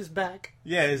look at his back.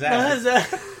 Yeah, his Not ass. his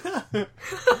ass.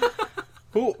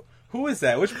 Who is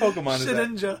that? Which Pokemon is that?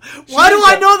 Shedinja. Why do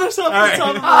I know this off the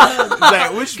top of my head? Is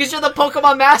that- which Because you're the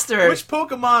Pokemon master. which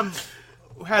Pokemon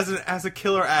has a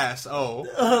killer ass? Oh,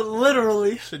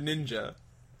 Literally. Shedinja.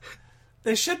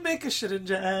 They should make a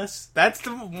Shedinja ass. That's the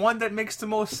one that makes the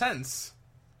most sense.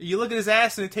 You look at his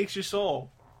ass and it takes your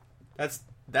soul. That's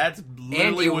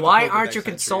literally Andy, what the why Pokedex aren't you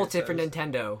entry consulted for says.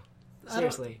 Nintendo?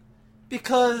 Seriously.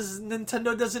 Because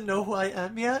Nintendo doesn't know who I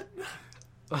am yet.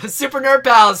 Super Nerd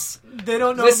Pals. They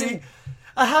don't know Listen- me.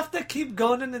 I have to keep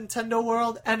going to Nintendo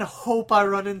World and hope I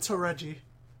run into Reggie.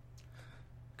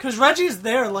 Because Reggie's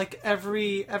there like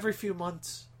every few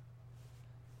months.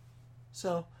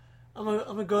 So I'm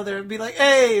gonna go there and be like,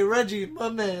 "Hey, Reggie, my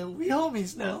man, we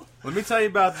homies now." Let me tell you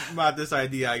about this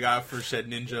idea I got for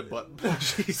Shedinja butt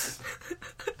plushies.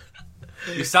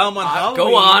 You sell them on Halloween.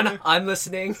 Go on. I'm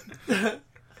listening.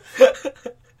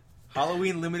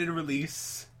 Halloween limited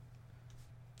release.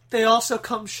 They also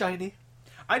come shiny.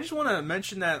 I just want to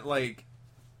mention that, like,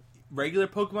 regular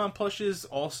Pokemon plushes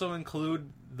also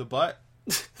include the butt.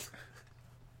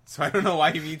 So I don't know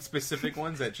why you need specific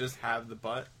ones that just have the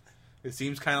butt. It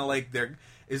seems kind of like there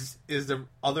is the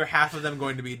other half of them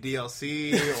going to be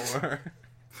DLC or...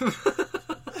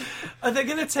 Are they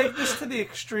gonna take this to the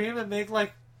extreme and make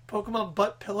like Pokemon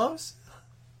butt pillows?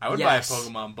 I would Yes. buy a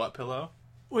Pokemon butt pillow.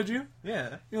 Would you?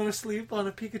 Yeah, You want to sleep on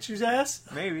a Pikachu's ass?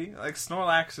 maybe. Like,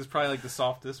 Snorlax is probably, like, the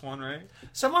softest one, right?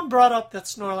 Someone brought up that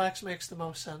Snorlax makes the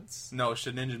most sense. No,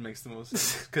 Shedinja makes the most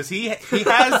sense. Because he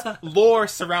has lore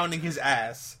surrounding his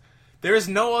ass. There is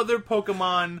no other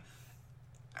Pokemon...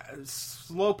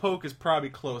 Slowpoke is probably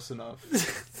close enough.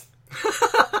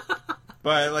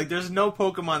 But, like, there's no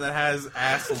Pokemon that has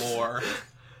ass lore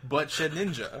but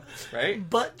Shedinja, right?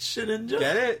 Butt Shedinja.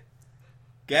 Get it?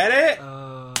 Get it?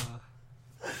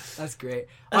 That's great.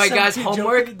 All right, guys, SMT joke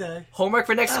homework. of the day. Homework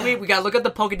for next week. We gotta look at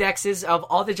the Pokedexes of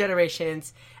all the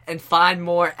generations and find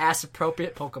more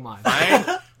ass-appropriate Pokemon.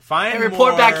 Find And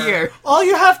report more... back here. All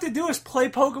you have to do is play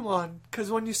Pokemon, because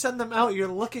when you send them out, you're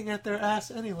looking at their ass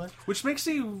anyway. Which makes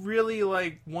me really,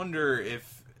 like, wonder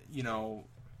if, you know...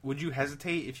 Would you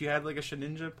hesitate if you had, like, a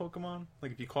Shedinja Pokemon?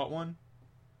 Like, if you caught one?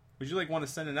 Would you, like, want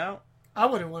to send it out? I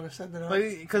wouldn't want to send it out.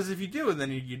 Because if you do, then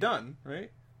you're done,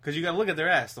 right? Because you gotta look at their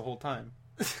ass the whole time.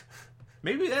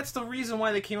 Maybe that's the reason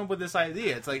why they came up with this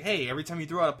idea. It's like, hey, every time you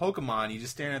throw out a Pokemon, you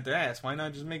just staring at their ass. Why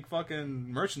not just make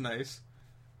fucking merchandise?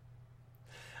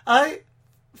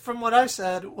 From what I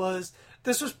said, was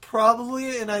this was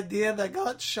probably an idea that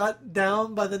got shut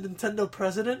down by the Nintendo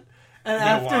president. And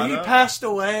after he Iwata? passed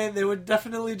away, they were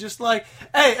definitely just like,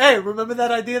 hey, remember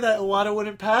that idea that Iwata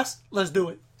wouldn't pass? Let's do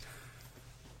it.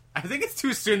 I think it's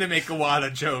too soon to make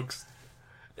Iwata jokes.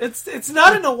 It's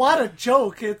not an Iwata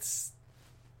joke. It's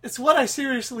what I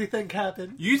seriously think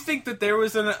happened. You think that there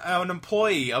was an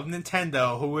employee of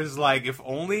Nintendo who was like, if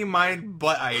only my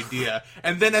butt idea.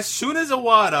 And then as soon as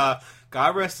Iwata,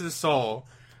 God rest his soul,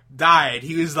 died,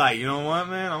 he was like, you know what,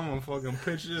 man? I'm gonna fucking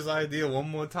pitch this idea one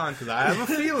more time because I have a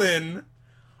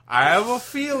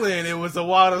feeling it was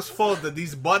Iwata's fault that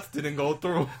these butts didn't go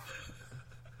through.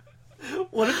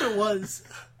 What if it was?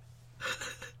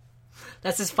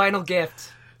 That's his final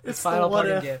gift. His It's final the what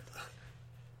parting if. gift.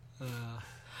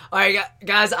 All right,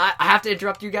 guys, I have to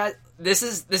interrupt you guys. This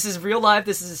is real life.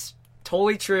 This is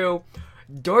totally true.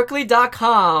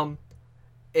 Dorkly.com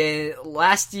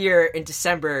last year in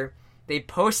December, they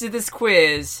posted this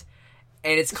quiz,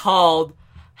 and it's called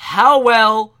 "How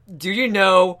Well Do You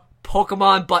Know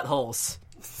Pokemon Buttholes?"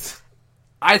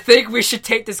 I think we should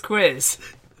take this quiz.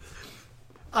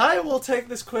 I will take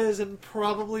this quiz and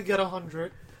probably get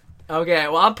 100. Okay,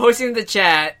 well, I'm posting in the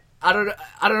chat. I don't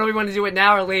know if we want to do it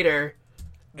now or later.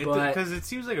 Because it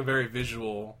seems like a very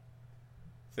visual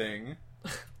thing.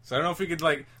 So I don't know if we could,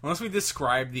 like, unless we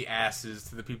describe the asses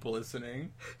to the people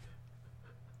listening.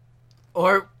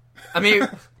 Or, I mean,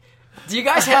 do you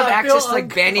guys have I feel access to, like,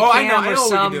 Bandicam I know or what we can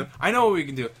some... do. I know what we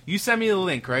can do. You sent me the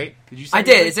link, right? Did you send I me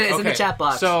the did. link? It's in the chat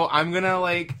box. So I'm gonna,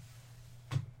 like,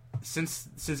 since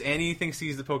Andy thinks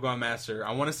he's the Pokemon Master,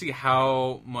 I want to see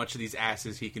how much of these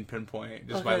asses he can pinpoint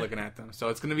just by Okay. looking at them. So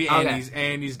it's gonna be Okay.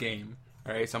 Andy's game.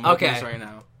 All right, so I'm looking at this Okay. right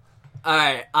now. All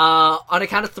right. On the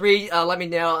count of 3, let me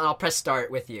know, and I'll press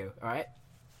start with you. All right?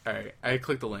 All right, I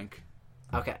clicked the link.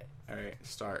 Okay. All right,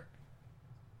 start.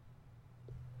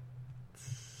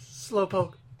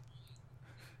 Slowpoke.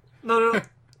 No.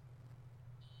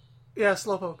 Yeah,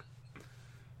 Slowpoke.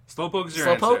 Slowpoke's your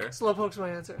Slowpoke? answer. Slowpoke's my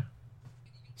answer.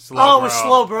 Slowbro. It was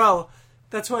Slowbro.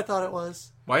 That's who I thought it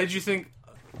was. Why did you think...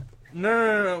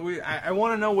 No. I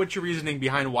want to know what your reasoning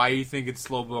behind why you think it's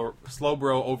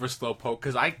Slowbro over Slowpoke,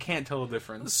 because I can't tell the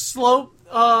difference.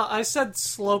 I said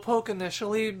Slowpoke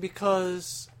initially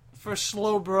because for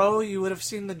Slowbro, you would have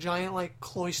seen the giant, like,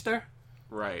 cloister.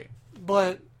 Right.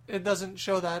 But it doesn't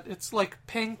show that. It's, like,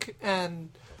 pink and...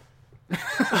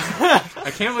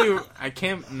 I can't believe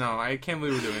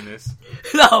we're doing this.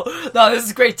 No, this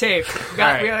is great tape. We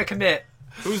gotta commit.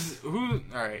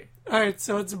 Alright. Alright,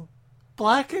 so it's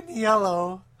black and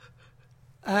yellow,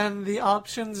 and the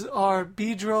options are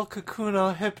Beedrill,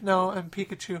 Kakuna, Hypno, and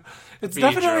Pikachu. It's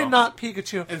definitely not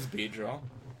Pikachu. It's Beedrill.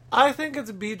 I think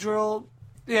it's Beedrill.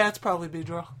 Yeah, it's probably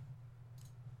Beedrill.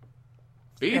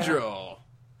 Beedrill. Yeah.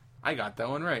 I got that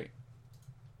one right.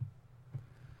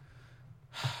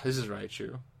 This is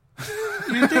Raichu.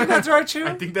 You think that's Raichu?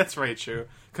 I think that's Raichu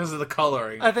because of the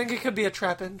coloring. I think it could be a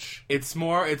Trapinch. It's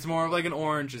more of like an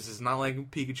orange. This is not like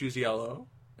Pikachu's yellow.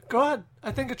 Go ahead.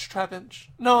 I think it's Trapinch.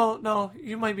 No,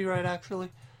 you might be right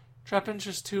actually. Trapinch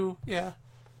is too. Yeah.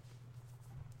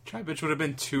 Trapinch would have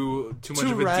been too much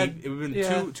of a red. deep. It would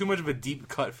have been too much of a deep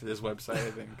cut for this website.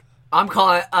 I think. I'm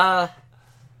calling. I'm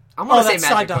gonna say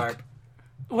Magikarp.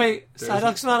 Wait,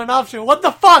 Psyduck's not an option. What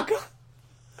the fuck?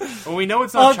 Well, we know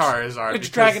it's not Charizard. It's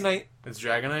Dragonite. It's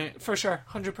Dragonite? For sure,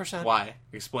 100%. Why?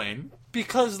 Explain.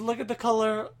 Because look at the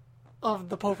color of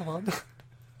the Pokemon.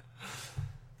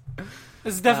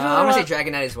 It's definitely. I'm gonna say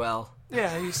Dragonite as well.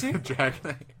 Yeah, you see?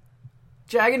 Dragonite!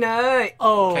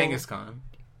 Oh. Kangaskhan.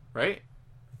 Right?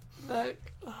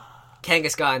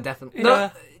 Kangaskhan, definitely.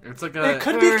 Yeah. No, it's like it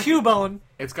could be Cubone.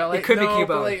 It's got like... It could be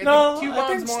Cubone. Like,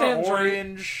 Cubone's I think more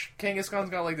orange.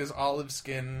 Kangaskhan's got like this olive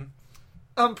skin.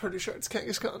 I'm pretty sure it's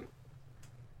Kangaskhan.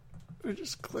 We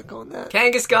just click on that.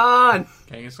 Kangaskhan!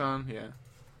 Kangaskhan, yeah.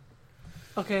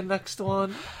 Okay, next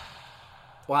one.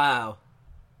 Wow.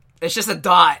 It's just a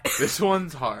dot. This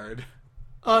one's hard.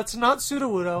 It's not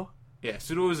Sudowoodo. Yeah,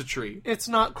 Sudowoodo is a tree. It's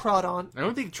not Crawdon. I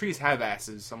don't think trees have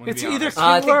asses. So it's either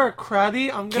Kingler or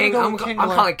Krabby. I'm gonna go with Kingler. I'm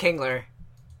calling Kingler.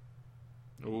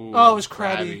 Ooh, it was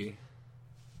Krabby.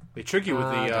 They trick you with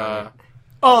the...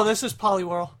 Oh, this is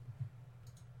Poliwhirl.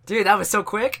 Dude, that was so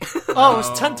quick. It was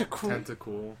Tentacool.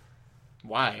 Tentacool.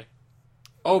 Why?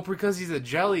 Oh, because he's a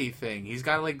jelly thing. He's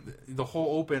got like the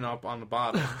whole open up on the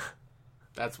bottom.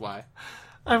 That's why.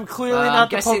 I'm clearly not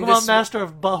the Pokemon master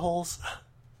of buttholes.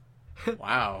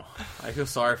 Wow. I feel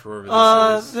sorry for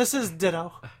whoever this is. This is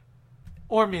Ditto.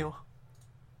 Or Mew.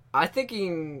 I'm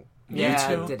thinking... Yeah,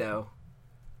 Mewtwo. Ditto.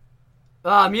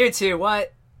 Ah, Mewtwo,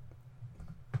 what?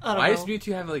 I don't know. Why does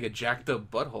Mewtwo have like a jacked up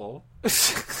butthole?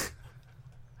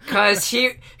 Because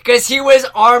he was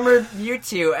armored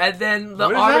Mewtwo, and then the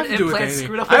armored implant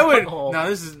screwed up his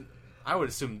butthole. I would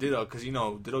assume Ditto, because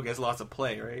Ditto gets lots of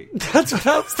play, right? That's what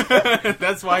I was thinking.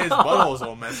 That's why his butthole's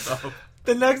all messed up.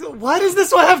 Why does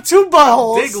this one have two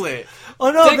buttholes? Diglett.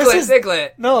 Oh no,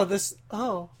 Diglett. No, this.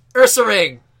 Oh.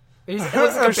 Ursaring. He looks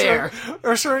like a bear.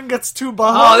 Ursaring gets two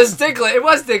buttholes. Oh, this is Diglett. It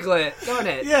was Diglett, don't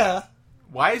it? Yeah.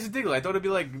 Why is it Diglett? I thought it'd be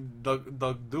like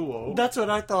the duo. That's what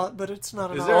I thought, but it's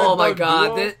not. Oh my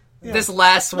god, this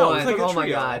last one. Like oh my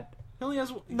god. He only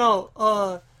has one.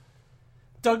 No,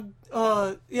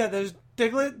 there's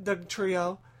Diglett,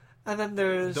 Dugtrio, and then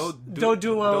there's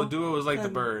Doduo. Doduo is like the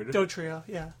bird. Dotrio,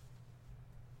 yeah.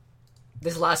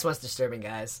 This last one's disturbing,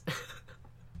 guys.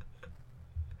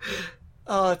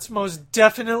 It's most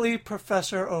definitely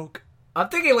Professor Oak. I'm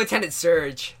thinking Lieutenant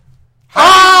Surge.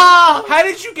 How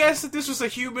did you guess that this was a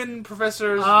human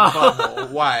professor's bubble?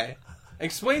 Why?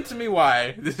 Explain to me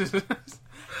why.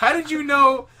 How did you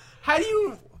know? How do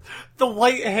you... The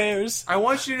white hairs. I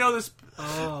want you to know this...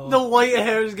 Oh. The white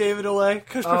hairs gave it away,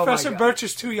 because Professor Birch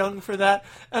is too young for that,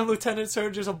 and Lieutenant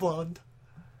Surge is a blonde.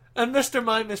 And Mr.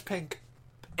 Mime is pink.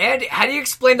 And how do you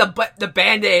explain the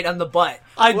Band-Aid on the butt?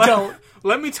 I don't.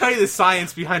 Let me tell you the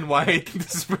science behind why I think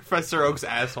this is Professor Oak's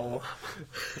asshole.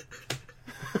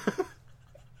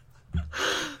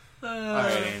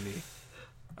 Alright, Andy.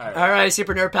 Alright,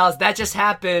 Super Nerd Pals, that just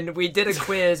happened. We did a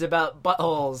quiz about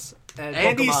buttholes. And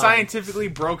Andy Pokemon. scientifically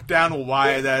broke down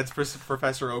why that's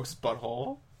Professor Oak's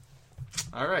butthole.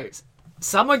 Alright.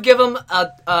 Someone give him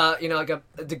a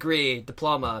degree,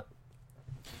 diploma.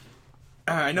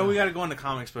 I know we gotta go into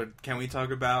comics, but can we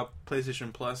talk about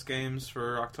PlayStation Plus games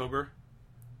for October?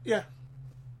 Yeah.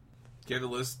 Do you have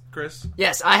the list, Chris?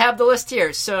 Yes, I have the list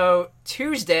here. So,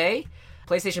 Tuesday,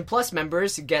 PlayStation Plus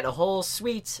members get a whole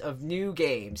suite of new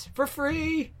games for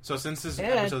free. So since this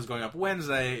episode is going up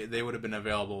Wednesday, they would have been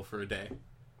available for a day.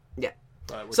 Yeah.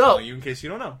 But we're So- telling you in case you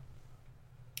don't know.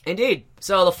 Indeed.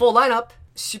 So the full lineup: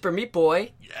 Super Meat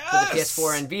Boy for the Yes!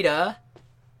 PS4 and Vita.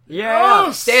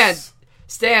 Yeah. Yes!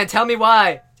 Stan, tell me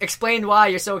why. Explain why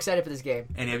you're so excited for this game.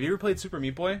 And have you ever played Super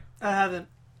Meat Boy? I haven't.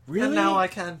 Really? And now I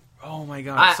can. Oh my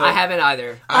god. I haven't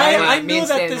either. I Me knew and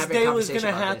that Stan this have a day was conversation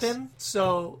going to about this. happen,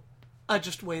 so I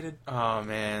just waited. Oh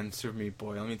man, Super Meat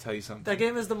Boy. Let me tell you something. That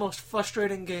game is the most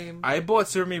frustrating game. I bought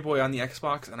Super Meat Boy on the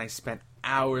Xbox and I spent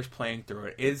hours playing through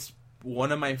it. It's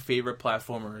one of my favorite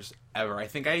platformers ever. I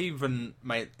think I even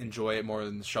might enjoy it more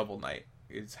than Shovel Knight.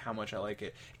 It's how much I like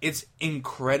it. It's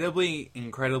incredibly,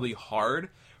 incredibly hard,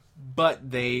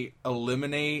 but they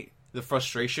eliminate the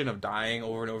frustration of dying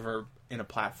over and over in a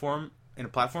platformer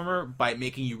by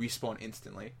making you respawn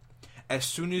instantly. As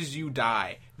soon as you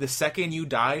die, the second you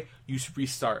die, you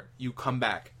restart. You come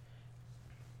back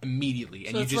immediately,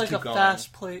 and So you it's just like keep a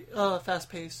going. fast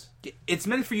pace. It's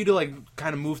meant for you to like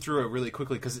kind of move through it really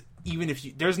quickly because even if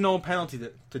you, there's no penalty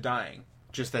to dying,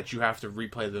 just that you have to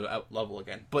replay the level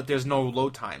again. But there's no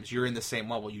load times. You're in the same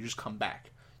level. You just come back.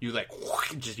 You like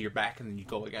just you're back and then you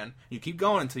go again. You keep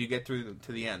going until you get through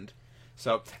to the end.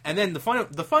 So and then the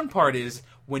fun part is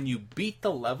when you beat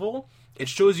the level, it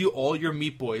shows you all your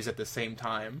Meat Boys at the same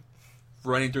time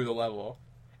running through the level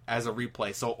as a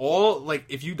replay. So all like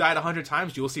if you died 100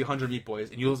 times, you'll see 100 Meat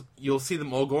Boys, and you'll see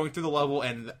them all going through the level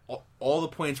and all the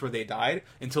points where they died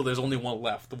until there's only one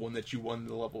left, the one that you won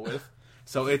the level with.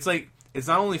 So it's like it's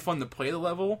not only fun to play the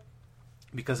level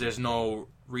because there's no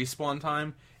respawn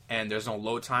time and there's no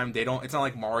load time. It's not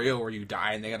like Mario where you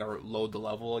die and they gotta load the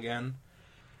level again,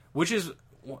 which is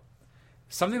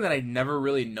something that I never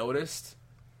really noticed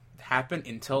happen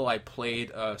until I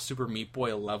played a Super Meat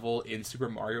Boy level in Super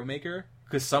Mario Maker,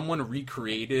 because someone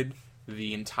recreated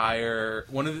the entire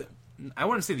I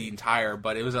wouldn't say the entire,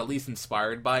 but it was at least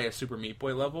inspired by a Super Meat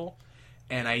Boy level,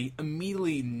 and I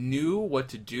immediately knew what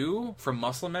to do from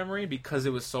muscle memory because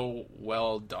it was so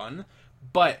well done.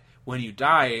 But when you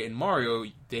die in Mario,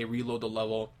 they reload the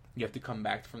level, you have to come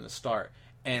back from the start.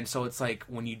 And so it's like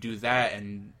when you do that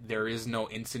and there is no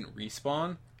instant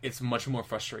respawn, it's much more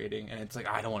frustrating, and it's like,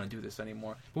 I don't want to do this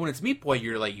anymore. But when it's Meat Boy,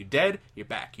 you're like, you're dead, you're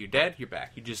back, you're dead, you're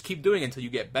back. You just keep doing it until you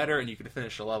get better and you can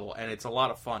finish the level, and it's a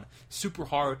lot of fun. Super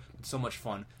hard, but so much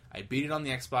fun. I beat it on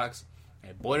the Xbox,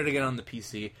 I bought it again on the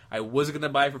PC. I was going to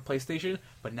buy it for PlayStation,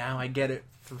 but now I get it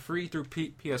for free through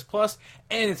PS Plus,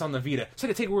 and it's on the Vita. So I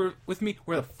can take it with me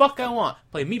where the fuck I want.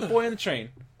 Play Meat Boy on the train.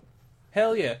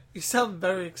 Hell yeah. You sound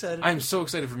very excited. I'm so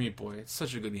excited for Meat Boy. It's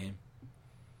such a good game.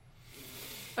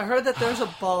 I heard that there's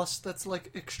a boss that's like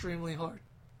extremely hard.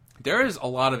 There is a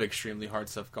lot of extremely hard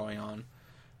stuff going on.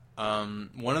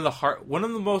 One of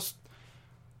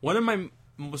my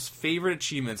most favorite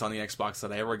achievements on the Xbox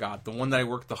that I ever got, the one that I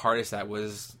worked the hardest at,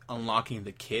 was unlocking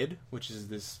the Kid, which is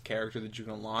this character that you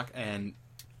can unlock, and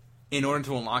in order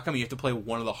to unlock him, you have to play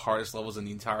one of the hardest levels in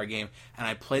the entire game, and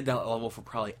I played that level for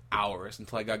probably hours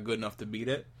until I got good enough to beat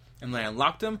it, and then I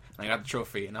unlocked him, and I got the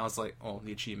trophy, and I was like, oh,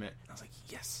 the achievement. And I was like,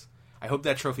 yes. I hope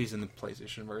that trophy's in the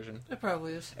PlayStation version. It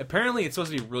probably is. Apparently, it's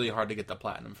supposed to be really hard to get the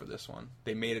platinum for this one.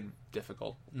 They made it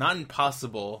difficult. Not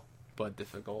impossible, but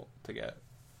difficult to get.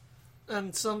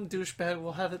 And some douchebag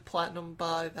will have it platinum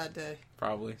by that day.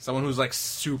 Probably. Someone who's, like,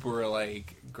 super,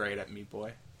 like, great at Meat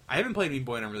Boy. I haven't played Meat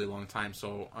Boy in a really long time,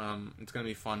 so it's going to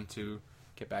be fun to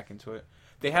get back into it.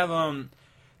 They have,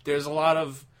 there's a lot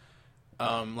of,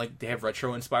 like, they have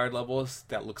retro-inspired levels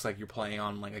that looks like you're playing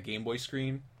on, like, a Game Boy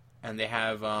screen. And they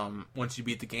have, once you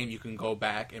beat the game, you can go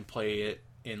back and play it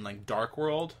in, like, Dark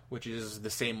World, which is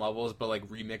the same levels, but, like,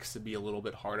 remixed to be a little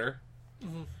bit harder.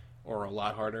 Mm-hmm. Or a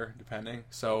lot harder, depending.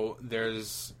 So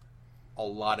there's a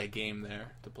lot of game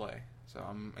there to play. So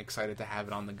I'm excited to have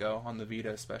it on the go, on the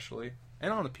Vita especially.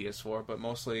 And on the PS4, but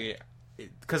mostly...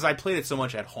 Because I played it so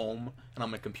much at home, and on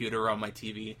my computer or on my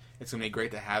TV, it's going to be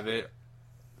great to have it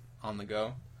on the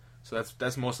go. So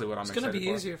that's mostly what I'm excited for. It's going to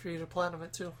be easier for you to platinum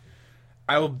it, too.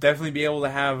 I will definitely be able to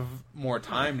have more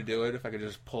time to do it if I could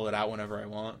just pull it out whenever I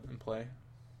want and play.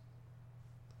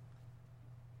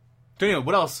 So anyway,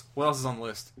 what else? What else is on the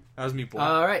list? That was Meat Boy.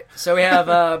 All right, so we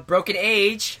have Broken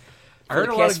Age I for heard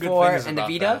the a lot of good PS4 things and the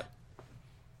about Vita. that.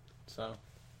 So,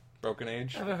 Broken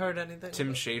Age. I haven't heard anything.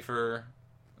 Tim Schafer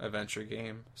adventure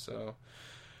game. So,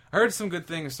 I heard some good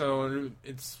things. So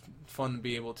it's fun to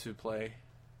be able to play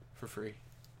for free.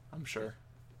 I'm sure.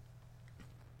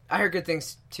 I heard good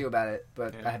things too about it,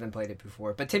 but Yeah. I haven't played it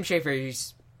before. But Tim Schafer,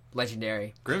 he's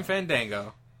legendary. Grim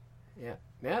Fandango.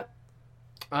 Yeah.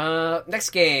 Next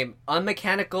game,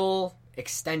 Unmechanical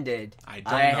Extended. I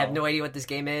don't have know. no idea what this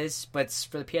game is, but it's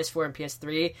for the PS4 and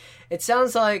PS3. It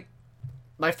sounds like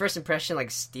my first impression, like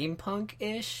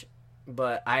steampunk-ish,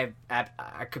 but I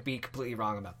could be completely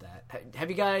wrong about that. Have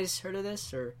you guys heard of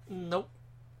this or Nope.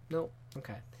 no?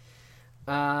 Okay.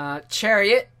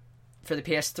 Chariot for the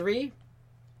PS3.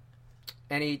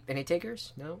 Any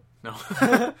takers? No. No.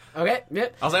 Okay.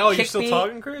 Yep. I was like, oh, you're Kick still Beat.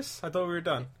 talking, Chris? I thought we were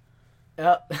done.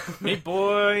 Meat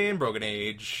Boy and Broken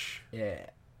Age. Yeah.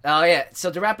 Oh yeah.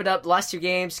 So to wrap it up, the last two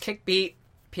games: Kick Beat,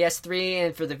 PS3,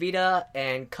 and for the Vita,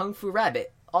 and Kung Fu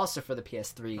Rabbit, also for the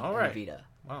PS3 All right. and Vita.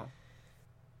 Wow.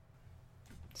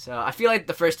 So I feel like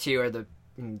the first two are the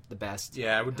best.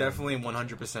 Yeah, I would definitely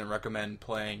 100% recommend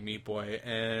playing Meat Boy,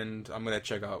 and I'm gonna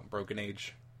check out Broken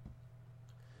Age.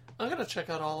 I'm gonna check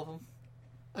out all of them.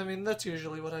 I mean, that's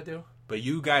usually what I do. But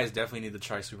you guys definitely need to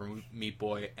try Super Meat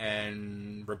Boy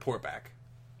and report back.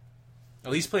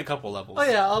 At least play a couple levels. Oh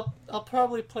yeah, I'll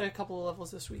probably play a couple of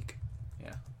levels this week.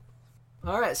 Yeah.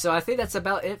 All right. So I think that's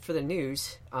about it for the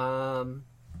news. Comics.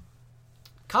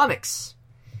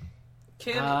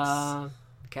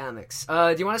 Comics.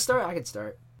 Do you want to start? I can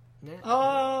start. Yeah.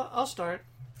 I'll start.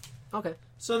 Okay.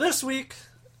 So this week,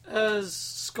 as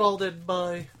scalded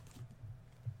by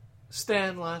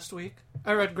Stan last week,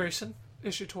 I read Grayson,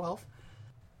 issue 12.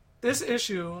 This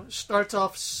issue starts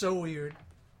off so weird.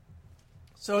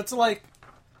 So it's like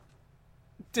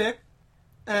Dick,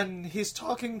 and he's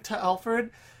talking to Alfred,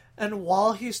 and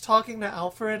while he's talking to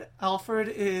Alfred,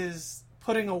 Alfred is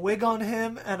putting a wig on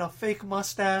him, and a fake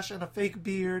mustache, and a fake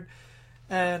beard,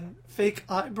 and fake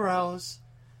eyebrows.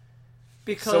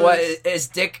 Because So what is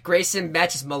Dick Grayson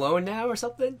matches Malone now or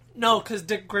something? No, because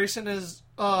Dick Grayson is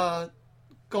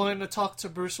going to talk to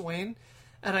Bruce Wayne,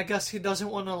 and I guess he doesn't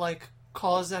want to like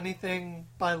cause anything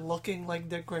by looking like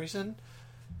Dick Grayson.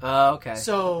 Oh, okay.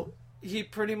 So he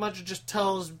pretty much just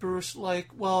tells Bruce like,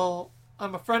 "Well,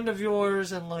 I'm a friend of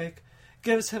yours," and like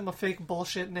gives him a fake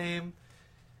bullshit name.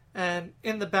 And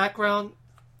in the background,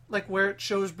 like where it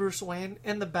shows Bruce Wayne,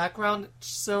 in the background,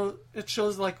 so it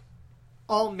shows like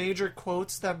all major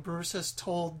quotes that Bruce has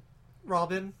told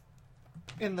Robin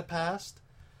in the past.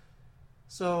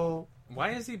 So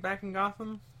Why is he back in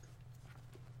Gotham?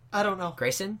 I don't know.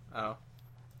 Grayson? Oh.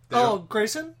 Oh,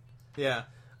 Grayson? Yeah.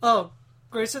 Oh,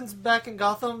 Grayson's back in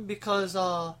Gotham because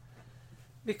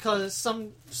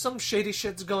some shady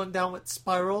shit's going down with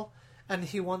Spiral, and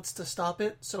he wants to stop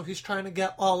it. So he's trying to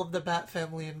get all of the Bat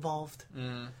family involved.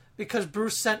 Because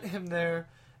Bruce sent him there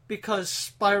because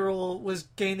Spiral was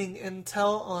gaining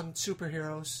intel on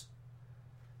superheroes.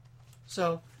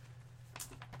 So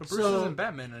But Bruce isn't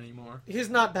Batman anymore. he's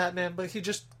not Batman, but he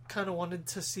just kind of wanted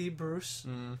to see Bruce.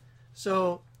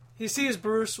 So he sees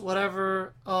Bruce,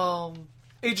 whatever.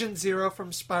 Agent Zero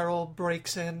from Spiral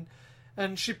breaks in,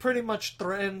 and she pretty much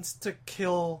threatens to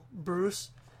kill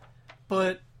Bruce,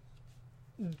 but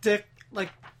Dick like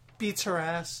beats her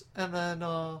ass, and then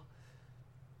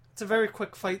it's a very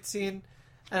quick fight scene,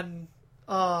 and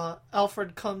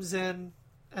Alfred comes in,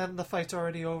 and the fight's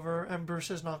already over, and Bruce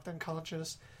is knocked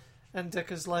unconscious, and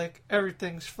Dick is like,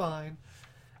 everything's fine.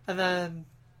 And then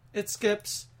it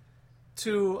skips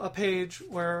to a page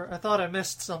where I thought I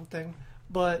missed something,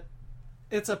 but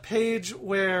it's a page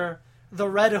where the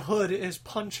Red Hood is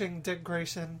punching Dick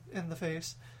Grayson in the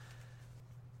face.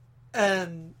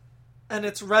 And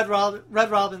it's Red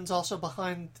Robin's also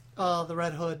behind the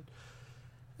Red Hood.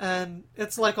 And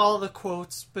it's like all the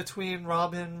quotes between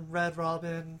Robin, Red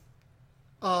Robin,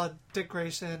 Dick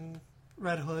Grayson,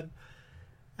 Red Hood.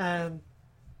 And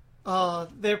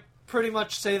they pretty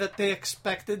much say that they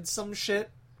expected some shit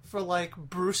for like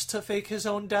Bruce to fake his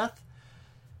own death.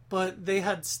 But they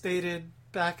had stated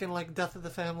back in like Death of the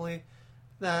Family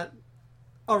that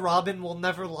a Robin will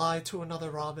never lie to another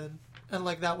Robin. And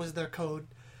like that was their code.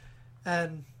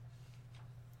 And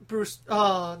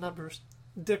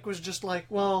Dick was just like,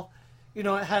 well, you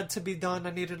know, it had to be done.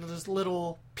 I needed as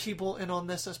little people in on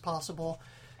this as possible.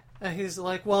 And he's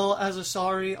like, well, as a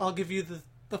sorry, I'll give you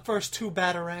the first 2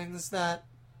 Batarangs that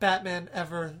Batman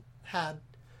ever had.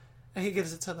 And he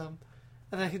gives it to them.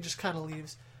 And then he just kind of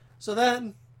leaves. So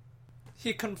then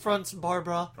he confronts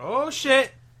Barbara. Oh,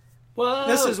 shit. Whoa.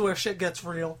 This is where shit gets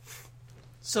real.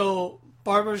 So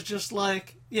Barbara's just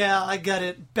like, yeah, I get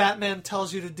it. Batman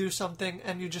tells you to do something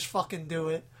and you just fucking do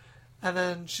it. And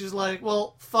then she's like,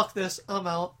 well, fuck this, I'm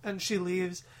out. And she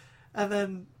leaves. And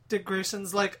then Dick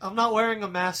Grayson's like, I'm not wearing a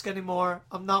mask anymore.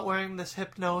 I'm not wearing this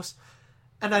Hypnos.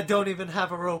 And I don't even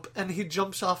have a rope. And he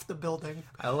jumps off the building.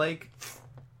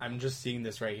 I'm just seeing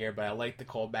this right here, but I like the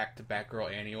callback to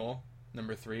Batgirl Annual,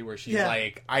 number 3, where she's Yeah.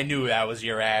 like, I knew that was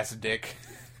your ass, Dick.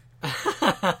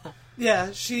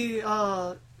 Yeah, she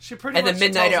pretty And much the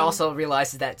Midnighter tells him also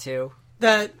realizes that too.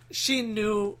 that she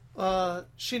knew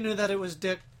that it was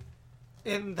Dick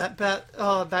in that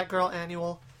Batgirl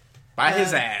Annual. By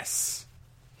his ass.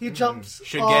 He jumps.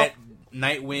 Should off. get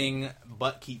Nightwing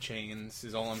butt keychains,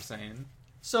 is all I'm saying.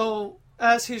 So,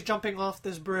 as he's jumping off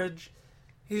this bridge,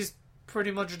 he's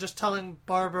pretty much just telling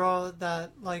Barbara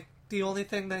that, like, the only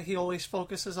thing that he always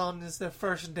focuses on is their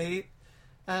first date.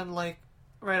 And, like,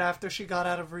 right after she got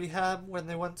out of rehab, when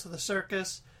they went to the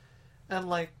circus. And,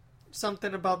 like,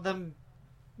 something about them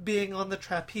being on the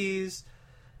trapeze.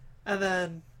 And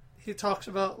then he talks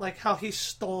about, like, how he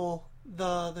stole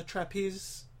the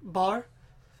trapeze bar.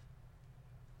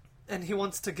 And he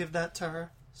wants to give that to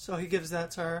her. So he gives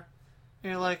that to her.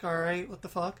 And you're like, alright, what the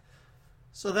fuck?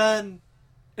 So then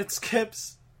it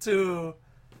skips to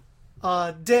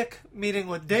Dick meeting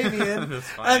with Damien. That's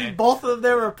funny. And both of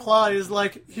their replies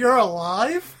like, you're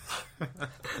alive?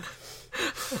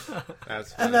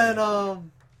 That's funny. And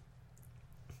then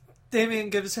Damien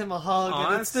gives him a hug. Aw,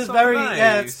 And it's that's this so very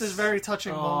nice. it's this very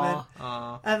touching moment.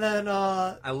 Aw. And then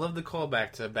I love the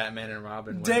callback to Batman and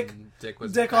Robin Dick when Dick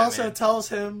was Dick Batman. also tells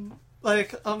him,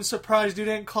 like, I'm surprised you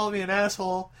didn't call me an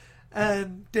asshole.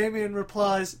 And Damien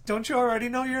replies, don't you already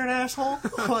know you're an asshole?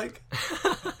 Like,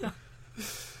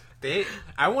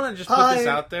 I want to just put this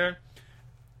out there.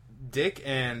 Dick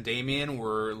and Damien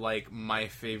were, like, my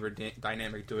favorite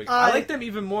dynamic doing. I like them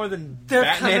even more than their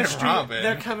Batman chemistry, and Robin.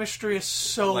 Their chemistry is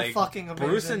so Like, fucking amazing.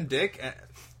 Bruce and Dick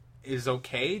is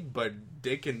okay, but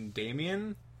Dick and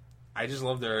Damien, I just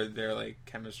love their like,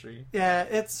 chemistry. Yeah,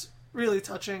 it's really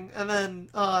touching. And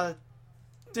then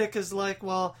Dick is like,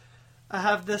 well, I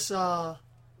have this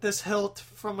this hilt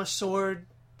from a sword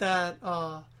that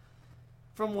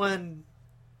from when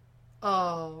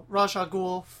Ra's al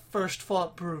Ghul first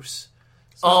fought Bruce.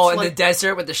 So in it's the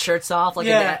desert with the shirts off, like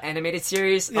in Yeah. that animated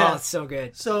series. Yeah. Oh, it's so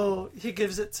good. So he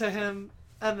gives it to him,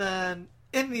 and then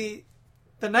in the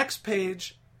next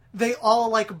page, they all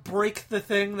like break the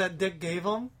thing that Dick gave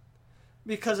him,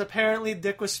 because apparently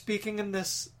Dick was speaking in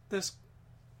this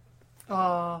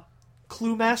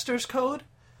Clue Master's code,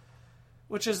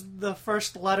 which is the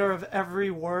first letter of every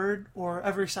word or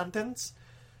every sentence.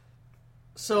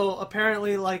 So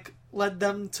apparently, like, led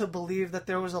them to believe that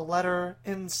there was a letter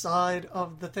inside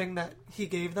of the thing that he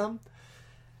gave them.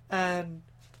 And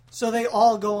so they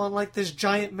all go on, like, this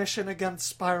giant mission against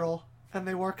Spiral, and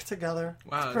they work together.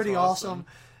 Wow, it's that's pretty awesome.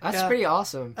 That's Yeah. pretty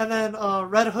awesome. And then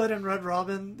Red Hood and Red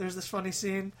Robin, there's this funny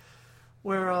scene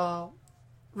where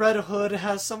Red Hood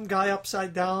has some guy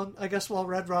upside down, I guess while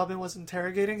Red Robin was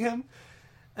interrogating him.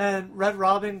 And Red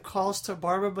Robin calls to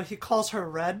Barbara, but he calls her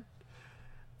Red.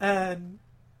 And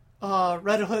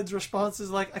Red Hood's response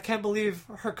is like, I can't believe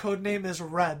her code name is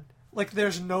Red. Like,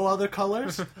 there's no other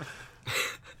colors.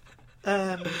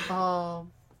 And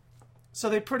so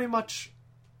they pretty much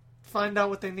find out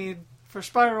what they need for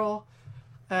Spiral.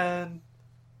 And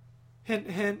hint,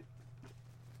 hint,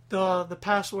 the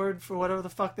password for whatever the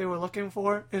fuck they were looking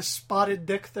for is Spotted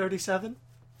Dick 37.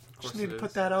 Just need to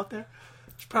put that out there.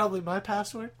 It's probably my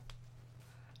password.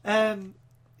 And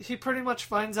he pretty much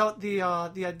finds out the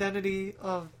identity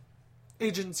of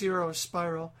Agent Zero's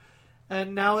Spiral.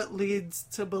 And now it leads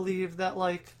to believe that,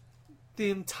 like,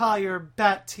 the entire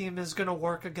Bat team is going to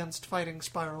work against fighting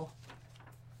Spiral.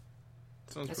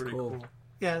 Sounds That's pretty cool. cool.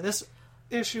 Yeah, this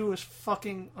issue is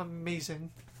fucking amazing.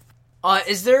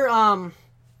 Is there I'm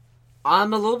a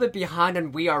little bit behind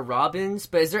on We Are Robins,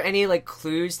 but is there any like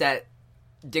clues that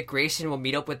Dick Grayson will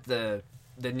meet up with the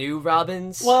new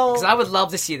Robins? Well, because I would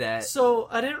love to see that. So,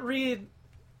 I didn't read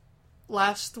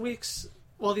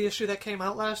the issue that came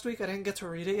out last week. I didn't get to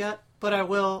read it yet, but I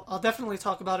will. I'll definitely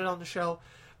talk about it on the show.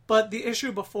 But the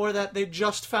issue before that, they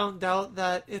just found out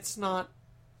that it's not,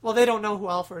 well, they don't know who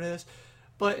Alfred is,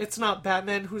 but it's not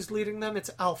Batman who's leading them, it's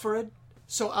Alfred.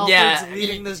 So Alfred's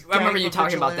leading this gang I remember you of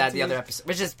talking about that the other vigilantes.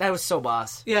 episode, that was so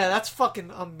boss. Yeah, that's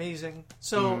fucking amazing.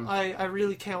 So I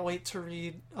really can't wait to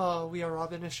read We Are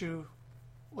Robin issue,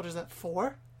 what is that,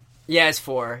 4? Yeah, it's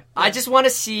 4. I just want to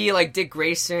see like Dick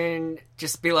Grayson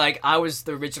just be like, I was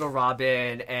the original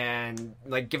Robin, and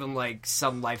like give him like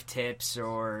some life tips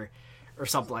or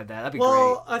something like that. That'd be great.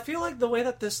 Well, I feel like the way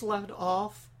that this led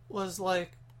off was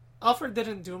like Alfred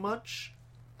didn't do much,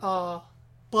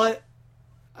 but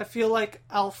I feel like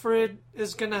Alfred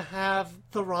is gonna have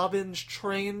the Robins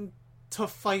trained to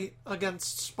fight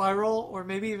against Spiral, or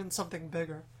maybe even something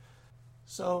bigger.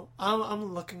 So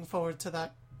I'm looking forward to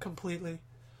that completely.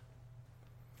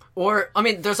 Or, I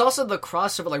mean, there's also the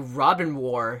crossover, like, Robin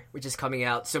War, which is coming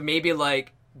out. So maybe,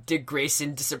 like, Dick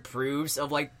Grayson disapproves of,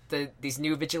 like, these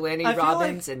new vigilante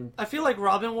Robins. I feel like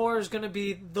Robin War is going to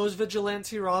be those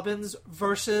vigilante Robins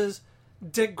versus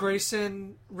Dick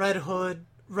Grayson, Red Hood,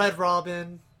 Red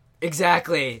Robin.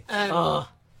 Exactly. And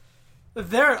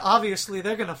they're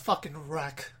going to fucking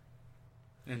wreck.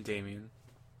 And Damien.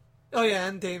 Oh yeah,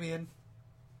 and Damien.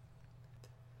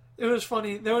 It was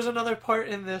funny. There was another part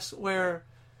in this where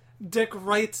Dick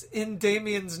writes in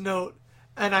Damien's note,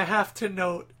 and I have to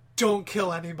note, don't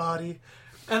kill anybody.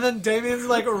 And then Damien's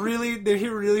like, really? Did he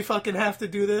really fucking have to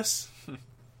do this?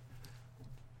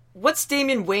 What's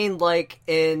Damian Wayne like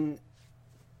in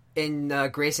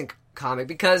Grayson comic?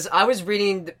 Because I was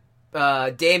reading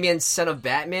Damian Son of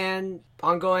Batman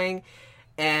ongoing,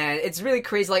 and it's really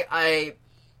crazy. Like I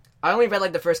only read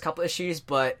like the first couple issues,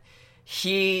 but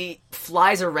he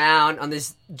flies around on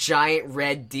this giant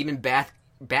red demon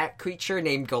bat creature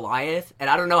named Goliath, and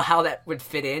I don't know how that would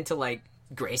fit into like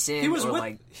Grayson. He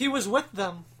was with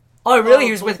them. Oh, really?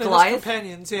 He was with his Goliath?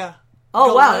 companions, yeah. Oh,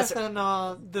 Goliath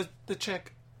wow! and the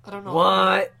chick. I don't know.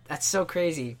 What? That's so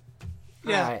crazy.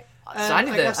 Yeah. All right. So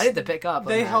I need to pick up.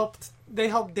 They on that. They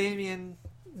helped Damien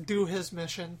do his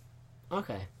mission.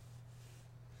 Okay.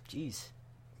 Jeez.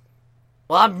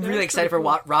 Well, I'm really excited for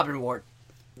cool. Robin Ward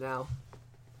now.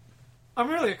 I'm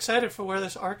really excited for where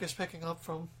this arc is picking up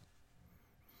from.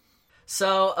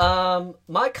 So,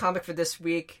 my comic for this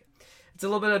week, it's a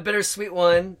little bit of a bittersweet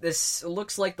one. This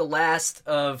looks like the last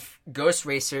of Ghost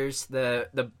Racers,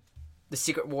 the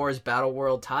Secret Wars Battle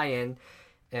World tie-in.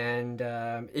 And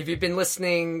if you've been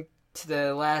listening to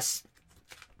the last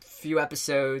few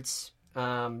episodes,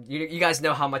 you guys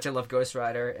know how much I love Ghost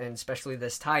Rider, and especially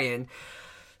this tie-in.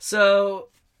 So,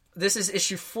 this is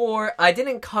issue 4. I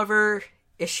didn't cover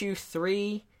issue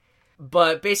 3,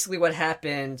 but basically what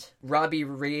happened, Robbie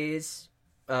Reyes,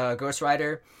 Ghost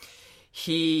Rider,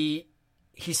 he's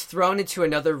thrown into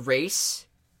another race,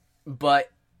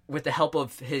 but with the help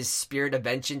of his Spirit of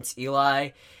Vengeance,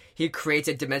 Eli, he creates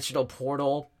a dimensional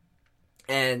portal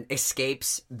and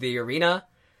escapes the arena.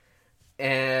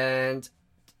 And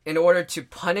in order to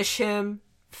punish him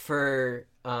for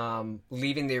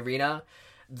leaving the arena,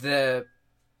 the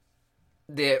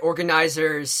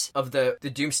organizers of the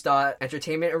Doomstar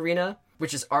Entertainment Arena,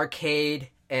 which is Arcade,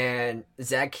 and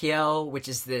Zadkiel, which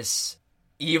is this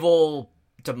evil,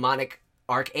 demonic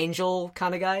archangel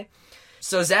kind of guy.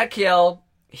 So Zadkiel,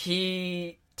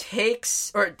 he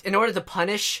in order to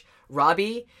punish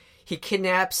Robbie, he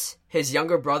kidnaps his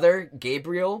younger brother,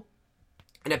 Gabriel.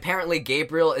 And apparently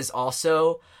Gabriel is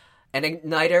also an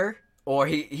igniter, or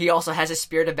he also has a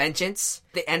Spirit of Vengeance.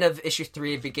 At the end of issue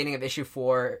 3, beginning of issue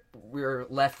 4, we're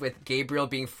left with Gabriel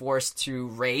being forced to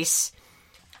race.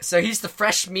 So he's the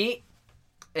fresh meat,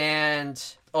 and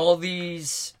all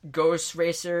these ghost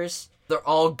racers, they're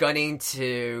all gunning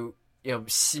to,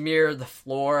 smear the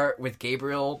floor with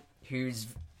Gabriel, who's,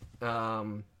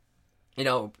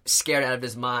 scared out of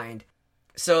his mind.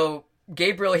 So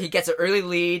Gabriel, he gets an early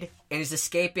lead, and he's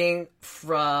escaping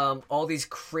from all these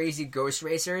crazy ghost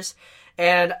racers.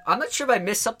 And I'm not sure if I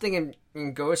missed something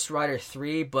in Ghost Rider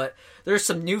 3, but there's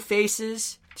some new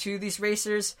faces to these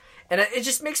racers. And it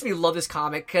just makes me love this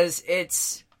comic, because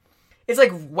it's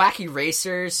like wacky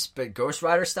racers, but Ghost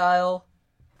Rider style.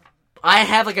 I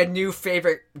have like a new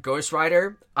favorite Ghost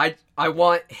Rider. I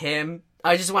want him.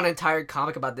 I just want an entire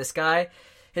comic about this guy.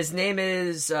 His name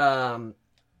is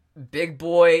Big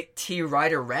Boy T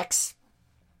Rider Rex.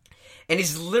 And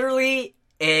he's literally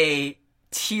a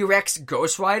T-Rex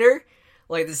Ghost Rider.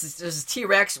 Like, this is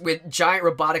T-Rex with giant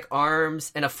robotic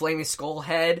arms and a flaming skull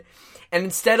head. And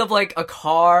instead of like a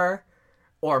car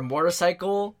or a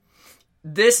motorcycle,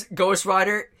 this Ghost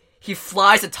Rider, he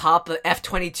flies atop the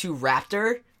F-22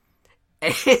 Raptor.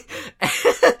 And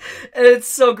it's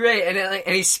so great. And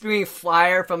he's spewing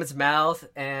fire from his mouth.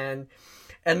 And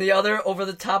the other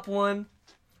over-the-top one,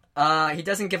 he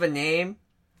doesn't give a name,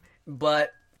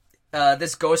 but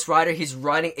this Ghost Rider, he's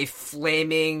riding a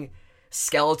flaming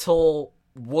skeletal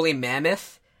woolly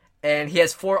mammoth, and he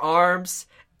has 4 arms,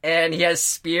 and he has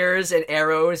spears and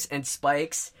arrows and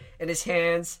spikes in his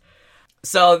hands.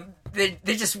 So they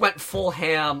just went full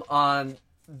ham on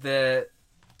the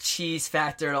cheese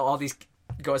factor and all these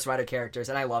Ghost Rider characters,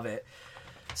 and I love it.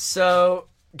 So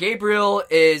Gabriel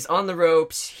is on the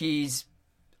ropes. He's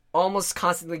almost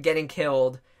constantly getting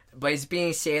killed, but he's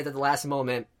being saved at the last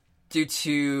moment due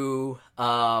to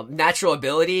natural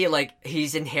ability. Like,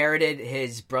 he's inherited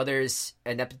his brother's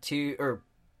ineptitude, or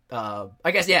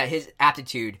his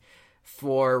aptitude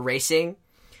for racing.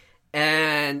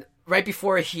 And right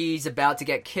before he's about to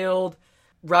get killed,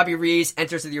 Robbie Reyes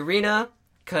enters the arena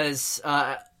because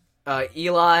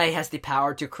Eli has the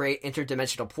power to create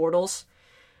interdimensional portals.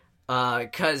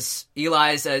 Because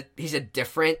Eli's he's a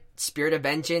different Spirit of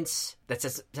Vengeance that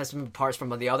sets him apart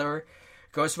from the other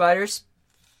Ghost Riders.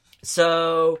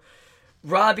 So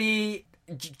Robbie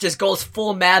just goes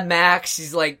full Mad Max.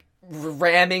 He's like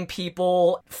ramming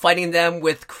people, fighting them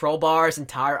with crowbars and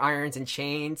tire irons and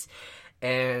chains,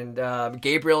 and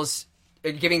Gabriel's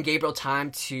giving Gabriel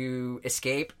time to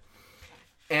escape.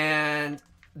 And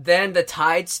then the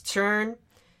tides turn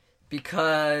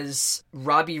because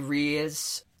Robbie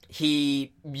Reyes,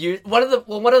 one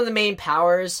of the main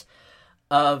powers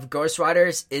of Ghost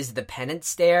Riders is the penance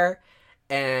stare.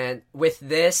 And with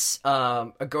this,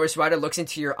 a Ghost Rider looks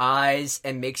into your eyes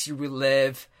and makes you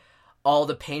relive all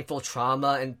the painful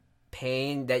trauma and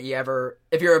pain that you ever,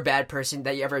 if you're a bad person,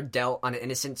 that you ever dealt on an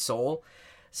innocent soul.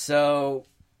 So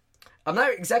I'm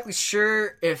not exactly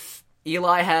sure if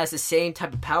Eli has the same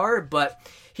type of power, but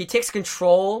he takes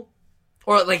control,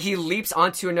 or like he leaps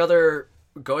onto another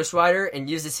Ghost Rider and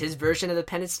uses his version of the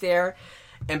penance stare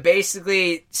and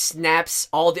basically snaps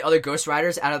all the other Ghost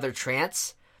Riders out of their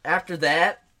trance. After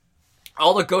that,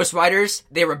 all the Ghost Riders,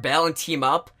 they rebel and team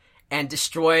up and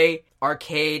destroy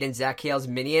Arcade and Zachiel's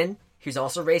minion, who's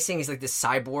also racing. He's like this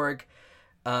cyborg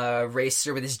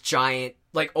racer with this giant,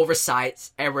 like,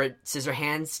 oversized Edward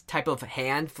Scissorhands type of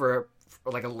hand for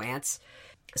like a lance.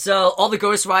 So all the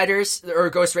Ghost Riders, or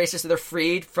Ghost Racers, so they're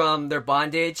freed from their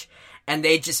bondage, and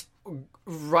they just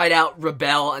right out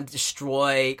rebel and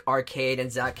destroy Arcade and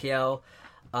Zachiel.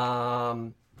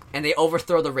 And they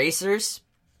overthrow the racers,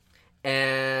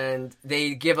 and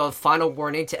they give a final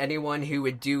warning to anyone who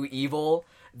would do evil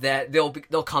that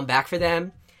they'll come back for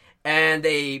them. And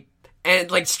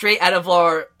like straight out of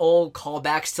our old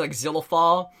callbacks to like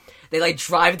Zillafall, they like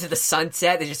drive into the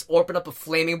sunset. They just open up a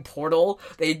flaming portal.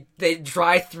 They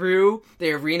drive through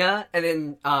the arena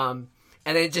and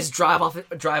then just drive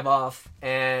off,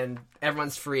 and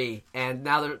everyone's free. And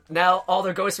now all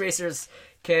their Ghost Racers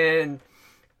can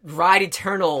ride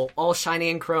eternal, all shiny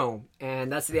and chrome.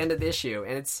 And that's the end of the issue.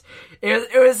 And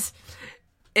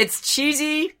it's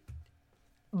cheesy,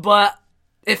 but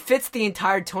it fits the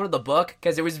entire tone of the book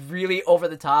because it was really over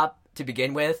the top to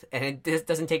begin with, and it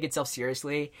doesn't take itself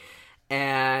seriously.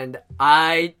 And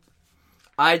it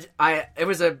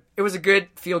was a good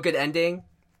feel good ending.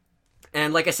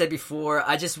 And like I said before,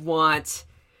 I just want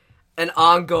an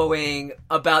ongoing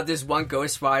about this one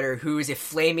Ghost Rider who is a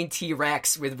flaming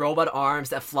T-Rex with robot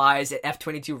arms that flies an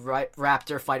F-22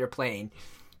 Raptor fighter plane.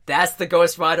 That's the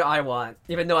Ghost Rider I want,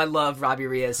 even though I love Robbie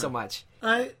Reyes so much.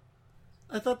 I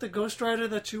thought the Ghost Rider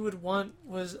that you would want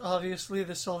was obviously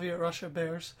the Soviet Russia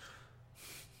Bears.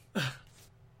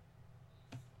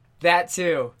 That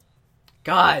too.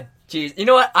 God, jeez. You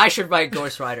know what? I should write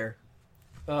Ghost Rider.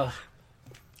 Ugh.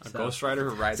 Ghost Rider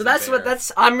who rides So that's a bear.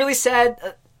 I'm really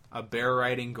sad. A bear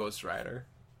riding Ghost Rider.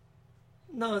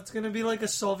 No, it's going to be like a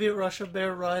Soviet Russia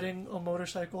bear riding a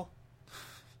motorcycle.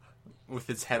 With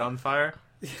its head on fire?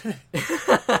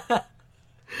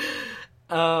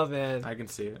 Oh, man. I can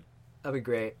see it. That'd be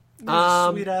great.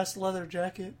 Sweet-ass leather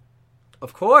jacket.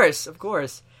 Of course.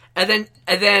 And then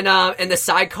in the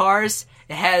sidecars,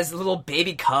 it has little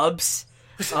baby cubs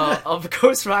of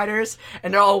Ghost Riders,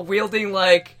 and they're all wielding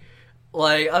like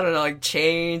I don't know, like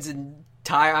chains and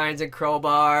tire irons and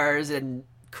crowbars and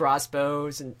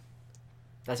crossbows, and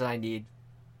that's what I need.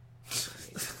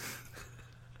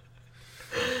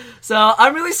 So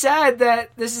I'm really sad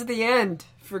that this is the end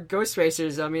for Ghost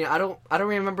Racers. I mean, I don't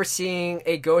remember seeing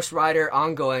a Ghost Rider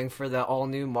ongoing for the all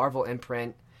new Marvel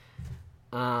imprint.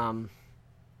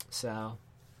 So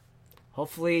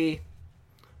hopefully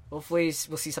we'll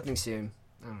see something soon.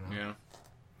 I don't know. Yeah.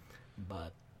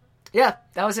 But yeah,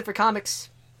 that was it for comics.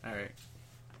 All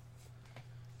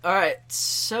right.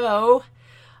 So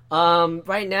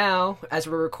right now, as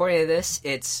we're recording this,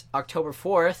 it's October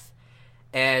 4th,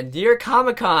 and New York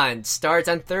Comic Con starts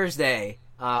on Thursday,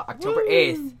 October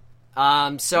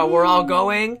 8th. So we're all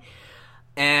going,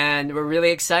 and we're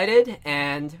really excited.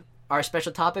 And our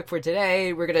special topic for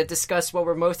today, we're going to discuss what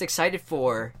we're most excited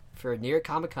for New York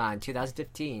Comic Con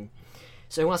 2015.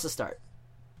 So who wants to start?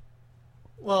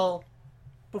 Well,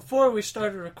 before we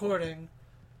started recording,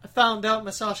 I found out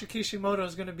Masashi Kishimoto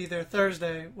is going to be there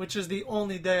Thursday, which is the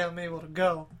only day I'm able to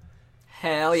go.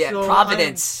 Hell yeah. So Providence.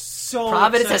 I'm so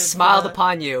Providence has excited for smiled that.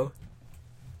 upon you.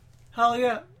 Hell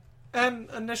yeah. And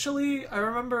initially, I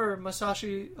remember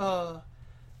Masashi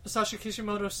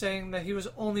Kishimoto saying that he was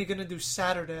only going to do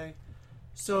Saturday.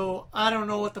 So I don't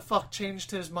know what the fuck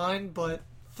changed his mind, but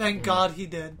thank God he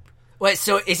did. Wait,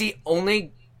 so is he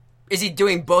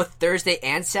doing both Thursday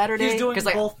and Saturday? He's doing 'Cause,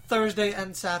 like, both Thursday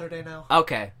and Saturday now.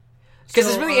 Okay. Because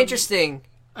So, it's really interesting.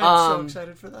 I'm so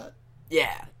excited for that.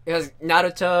 Yeah. Because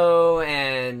Naruto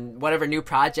and whatever new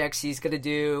projects he's going to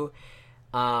do.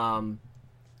 I'm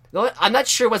not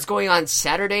sure what's going on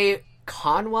Saturday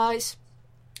con-wise,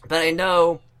 but I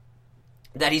know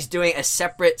that he's doing a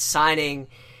separate signing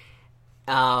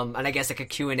and I guess like a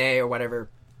Q&A or whatever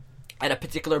at a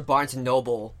particular Barnes &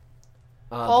 Noble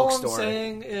All bookstore. I'm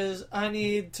saying is I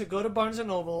need to go to Barnes &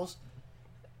 Noble's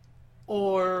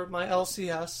or my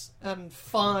LCS and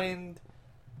find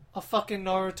a fucking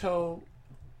Naruto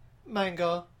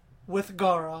manga with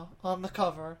Gaara on the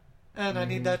cover, and I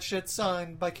need that shit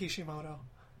signed by Kishimoto.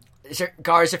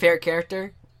 Gaara's your favorite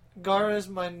character? Gaara is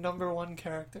my number one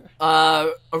character.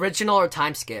 Original or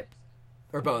time skip?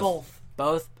 Or both? Both.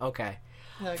 Both? Okay.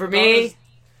 Yeah, For Gaara's- me...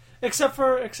 except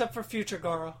for future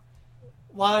Gaara.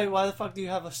 Why the fuck do you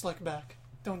have a slick back?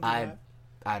 Don't do that.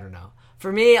 I don't know.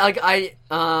 For me,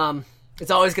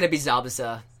 it's always gonna be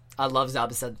Zabuza. I love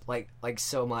Zabuza like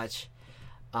so much.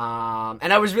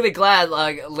 And I was really glad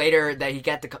later that he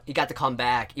got to come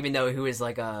back, even though he was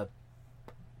like a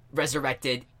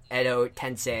resurrected Edo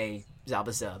Tensei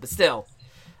Zabuza. But still,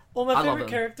 Well, my I love favorite him.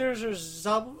 characters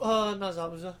are not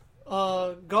Zabuza.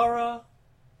 Gaara.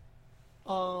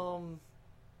 Oh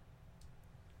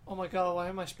my god, why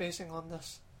am I spacing on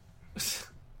this?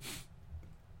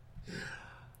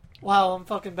 Wow, I'm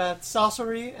fucking bad.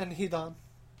 Sasori and Hidan.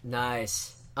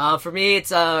 nice. For me,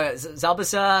 it's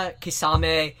Zabuza,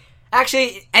 Kisame.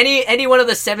 Actually, any one of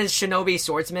the 7 Shinobi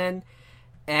swordsmen,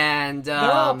 and They're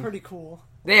all pretty cool.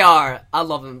 they are. I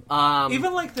love them.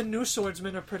 Even like the new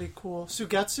swordsmen are pretty cool.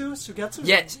 Sugetsu's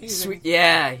yeah, amazing. sweet.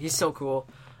 Yeah, he's so cool.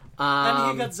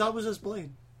 And he got Zabuza's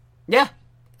blade. Yeah,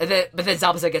 but then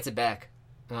Zabuza gets it back.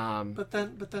 But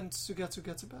then Sugetsu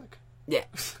gets it back. Yeah.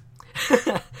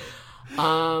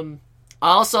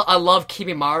 I love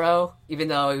Kimimaro, even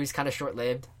though he was kind of short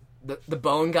lived. The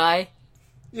bone guy.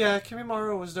 Yeah,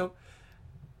 Kimimaro was dope.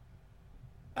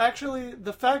 Actually,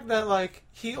 the fact that like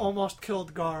he almost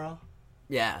killed Gaara,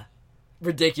 Yeah,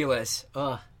 ridiculous.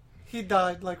 Ugh. he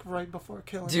died like right before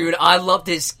killing Dude, him. I loved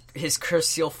his curse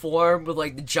seal form with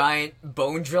like the giant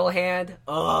bone drill hand.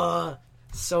 Ugh,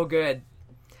 so good.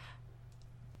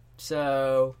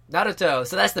 So Naruto.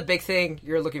 So that's the big thing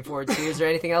you're looking forward to. Is there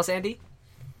anything else, Andy?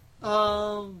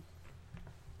 And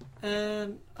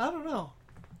I don't know.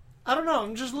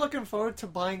 I'm just looking forward to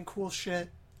buying cool shit.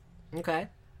 Okay.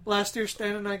 Last year,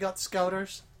 Stan and I got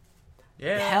Scouters.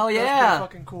 Yeah. Hell That's yeah. pretty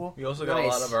fucking cool. We also got a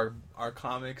Nice. lot of our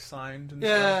comics signed and stuff.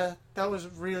 Yeah, that was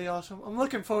really awesome. I'm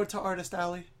looking forward to Artist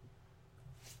Alley.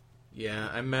 Yeah,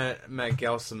 I met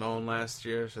Gail Simone last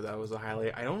year, so that was a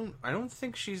highlight. I don't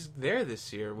think she's there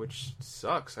this year, which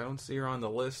sucks. I don't see her on the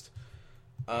list.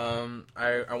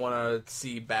 I want to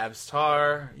see Babs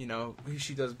Tarr. You know,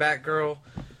 she does Batgirl.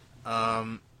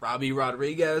 Robbie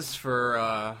Rodriguez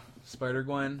for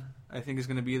Spider-Gwen, I think is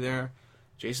going to be there.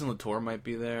 Jason Latour might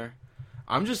be there.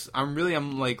 I'm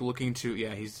like looking to.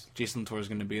 Yeah, Jason Latour is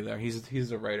going to be there. He's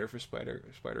the writer for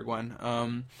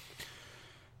Spider-Gwen.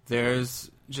 There's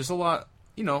just a lot,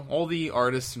 you know, all the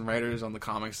artists and writers on the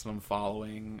comics that I'm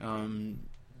following.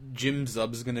 Jim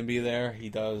Zub's gonna be there. He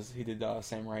did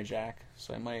Samurai Jack,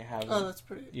 so I might have. Oh, that's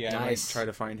pretty. Yeah, I might Nice. try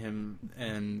to find him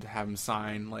and have him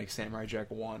sign like Samurai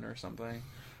Jack 1 or something.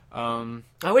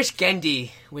 I wish Gendy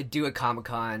would do a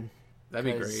Comic-Con.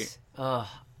 That'd be great.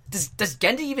 Does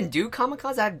Gendy even do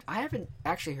Comic-Cons? I haven't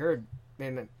actually heard.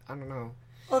 Man, I don't know.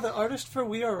 Oh, the artist for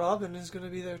We Are Robin is going to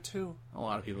be there too. A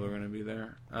lot of people are gonna be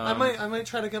there. I might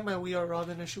try to get my We Are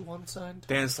Robin issue 1 signed.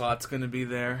 Dan Slott's gonna be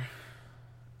there.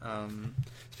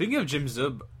 Speaking of Jim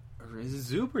Zub, or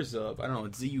is it Zub or Zub? I don't know.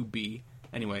 It's Z-U-B.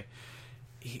 Anyway,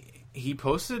 he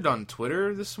posted on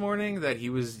Twitter this morning that he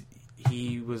was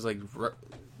like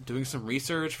doing some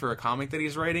research for a comic that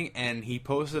he's writing, and he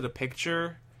posted a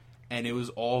picture, and it was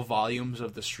all volumes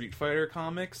of the Street Fighter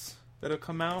comics that have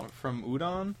come out from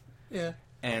Udon. Yeah.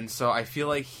 And so I feel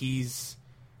like he's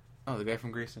the guy from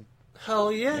Grayson.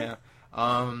 Hell yeah.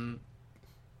 Yeah.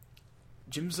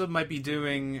 Jim Zub might be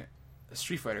doing a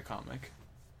Street Fighter comic.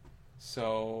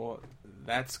 So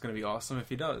that's going to be awesome if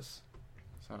he does.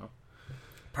 So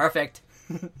Perfect.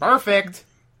 perfect.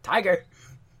 Tiger.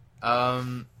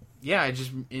 Yeah, I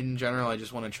just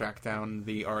want to track down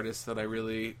the artists that I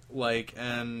really like,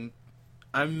 and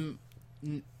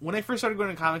when I first started going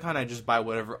to Comic-Con, I just buy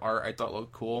whatever art I thought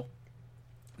looked cool.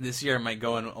 This year I might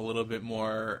go in a little bit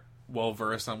more well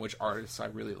versed on which artists I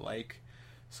really like.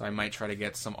 So I might try to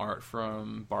get some art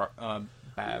from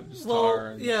Babs Tarr.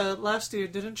 Well, yeah, last year,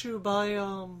 didn't you buy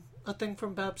a thing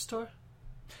from Babs Tarr?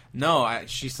 No,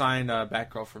 she signed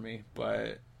Batgirl for me,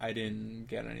 but I didn't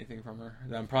get anything from her.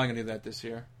 I'm probably going to do that this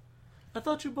year. I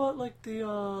thought you bought like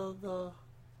the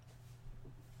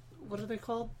what are they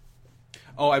called?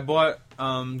 Oh, I bought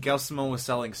Gail Simone was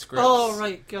selling scripts. Oh,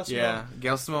 right, Gail Simone. Yeah,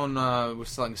 Gail Simone was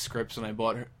selling scripts, and I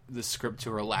bought the script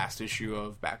to her last issue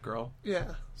of Batgirl.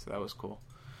 Yeah. So that was cool.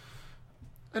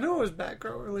 I knew it was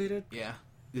Batgirl related. Yeah.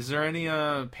 Is there any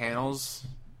panels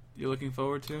you're looking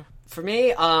forward to? For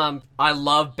me, I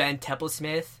love Ben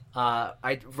Templesmith.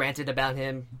 I ranted about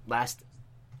him last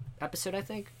episode, I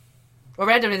think. Or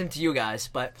ranted him to you guys,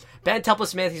 but Ben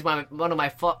Templesmith, he's one of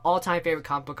my all-time favorite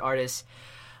comic book artists.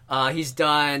 He's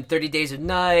done 30 Days of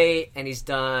Night, and he's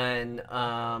done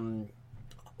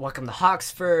Welcome to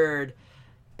Hoxford,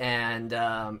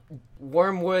 and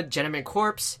Wormwood, Gentleman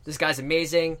Corpse. This guy's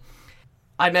amazing.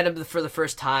 I met him for the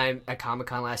first time at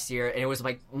Comic-Con last year, and it was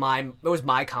like my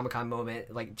Comic-Con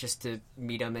moment, like just to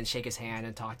meet him and shake his hand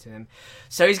and talk to him.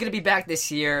 So he's going to be back this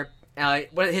year.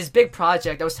 His big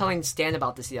project, I was telling Stan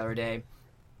about this the other day,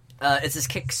 it's this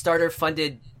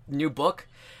Kickstarter-funded new book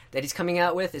that he's coming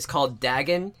out with. It's called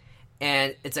Dagon,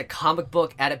 and it's a comic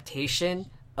book adaptation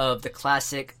of the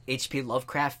classic H.P.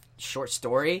 Lovecraft short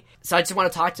story. So I just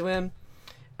want to talk to him.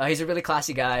 He's a really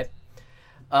classy guy.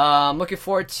 I'm looking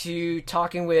forward to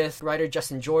talking with writer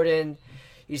Justin Jordan.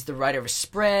 He's the writer of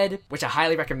Spread, which I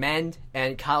highly recommend,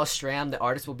 and Kyle Stram, the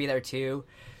artist, will be there too.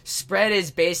 Spread is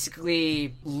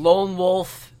basically Lone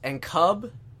Wolf and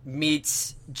Cub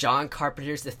meets John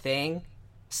Carpenter's The Thing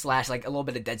 / like a little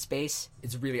bit of Dead Space.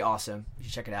 It's really awesome. You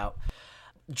should check it out.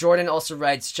 Jordan also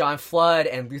writes John Flood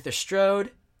and Luther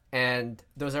Strode, and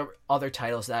those are other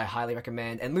titles that I highly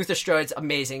recommend. And Luther Strode's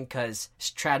amazing because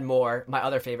Trad Moore, my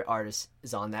other favorite artist,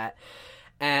 is on that.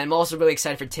 And I'm also really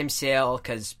excited for Tim Sale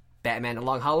because Batman: A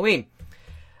Long Halloween.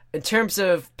 In terms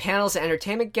of panels and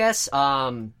entertainment guests,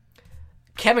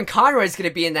 Kevin Conroy is going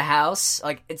to be in the house.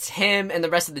 Like, it's him and the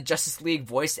rest of the Justice League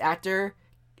voice actor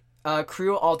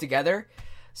crew all together.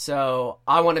 So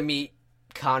I want to meet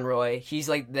Conroy. He's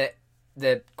like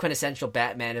the quintessential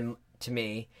Batman to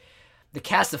me. The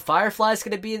cast of Firefly is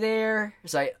going to be there.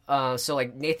 So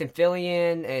like Nathan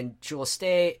Fillion and Jewel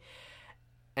Staite.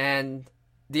 And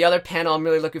the other panel I'm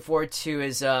really looking forward to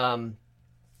is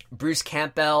Bruce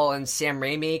Campbell and Sam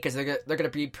Raimi, because they're going to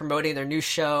be promoting their new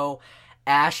show,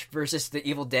 Ash vs. the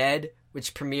Evil Dead,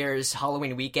 which premieres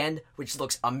Halloween weekend, which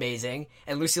looks amazing.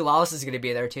 And Lucy Lawless is going to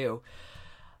be there too.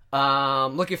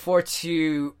 Looking forward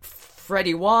to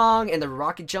Freddie Wong and the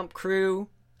Rocket Jump crew.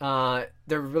 They're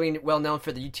really well known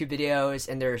for the YouTube videos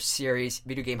and their series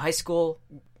Video Game High School.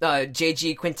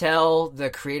 J.G. Quintel, the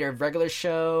creator of Regular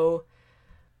Show.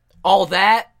 All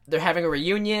that. They're having a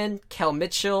reunion. Kel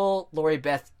Mitchell, Lori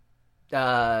Beth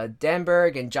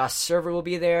Danberg, and Josh Server will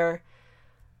be there.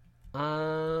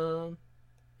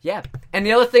 Yeah. And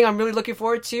the other thing I'm really looking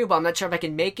forward to, but I'm not sure if I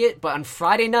can make it, but on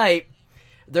Friday night,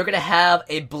 they're going to have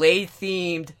a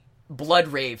Blade-themed blood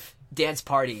rave dance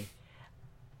party.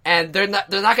 And they're not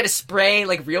going to spray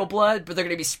like real blood, but they're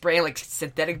going to be spraying like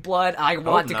synthetic blood. I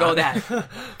want to go that.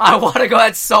 I want to go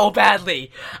that so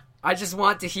badly. I just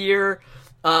want to hear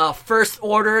First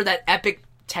Order, that epic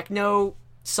techno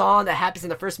song that happens in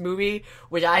the first movie,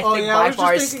 which I think by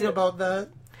far is thinking about that.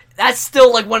 That's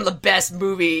still like one of the best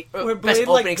movie Where best Blade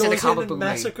openings like in the goes comic in book and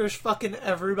movie. massacres fucking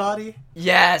everybody.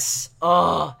 Yes.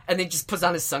 Oh, and then just puts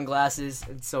on his sunglasses.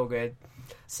 It's so good.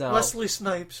 So Wesley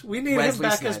Snipes. We need Wesley him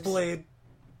back Snipes. as Blade.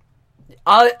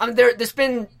 There's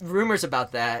been rumors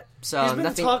about that. So He's been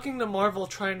nothing. talking to Marvel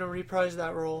trying to reprise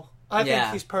that role. I Yeah.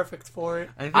 think he's perfect for it.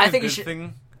 I think a you good should-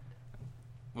 thing.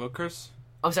 What, Chris?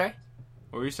 I'm sorry.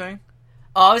 What were you saying?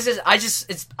 Oh,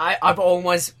 I've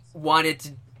always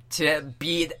wanted to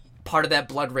be part of that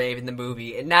blood rave in the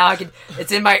movie, and now I can.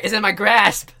 It's in my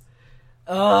grasp.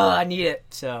 Oh, I need it.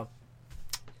 So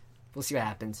we'll see what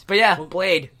happens. But yeah,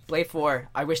 Blade 4.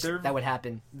 I wish that would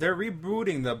happen. They're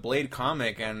rebooting the Blade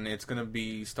comic, and it's going to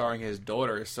be starring his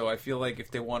daughter. So I feel like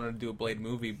if they wanted to do a Blade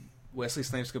movie, Wesley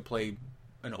Snipes could play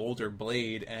an older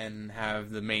Blade and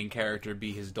have the main character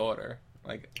be his daughter.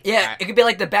 Like, Yeah, it could be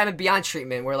like the Batman Beyond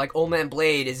treatment, where like Old Man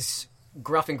Blade is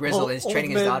gruff and grizzled and is Old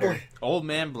training his Man daughter. Blade. Old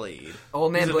Man Blade.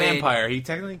 Old Man He's Blade. a vampire. He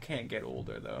technically can't get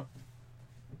older though,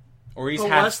 or he's But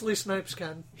half. Wesley Snipes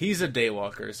can. He's a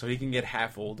daywalker, so he can get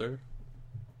half older.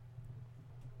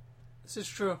 This is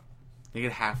true. He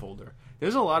get half older.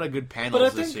 There's a lot of good But I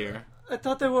panels think this year. I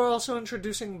thought they were also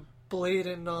introducing Blade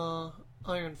in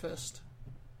Iron Fist.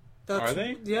 Are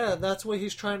they? Yeah, that's what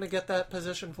he's trying to get that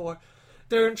position for.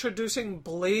 They're introducing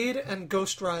Blade and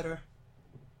Ghost Rider.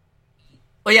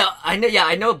 Oh yeah,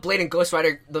 I know Blade and Ghost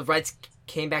Rider, the rights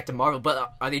came back to Marvel,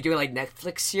 but are they doing like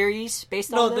Netflix series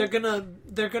based No, on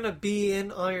that? they're gonna be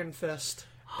in Iron Fist.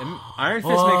 And Iron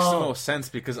Fist makes the most sense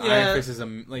because Yeah. Iron Fist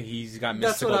is he's got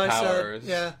That's mystical what I said, powers.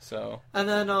 yeah. So And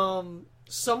then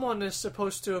someone is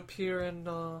supposed to appear in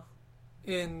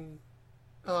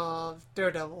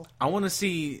Daredevil. I want to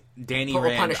see Danny Or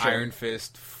Rand Punisher. Iron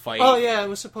Fist fight. Oh yeah, it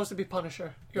was supposed to be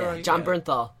Punisher. You're Yeah, right. John yeah.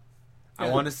 Bernthal. I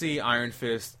Yeah. want to see Iron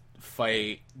Fist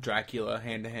fight Dracula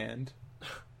hand to hand.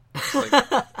 Like,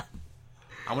 I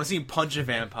want to see him punch a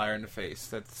vampire in the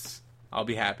face. I'll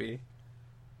be happy.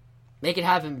 Make it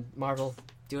happen, Marvel.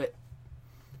 Do it.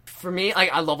 For me,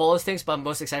 like, I love all those things, but I'm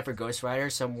most excited for Ghost Rider,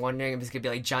 so I'm wondering if it's gonna be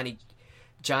like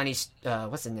Johnny's,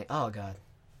 what's his name? Oh, God.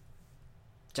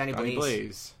 Johnny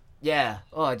Blaze. Yeah.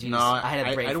 Oh, jeez. No, I had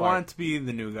a brain I'd fart. want it to be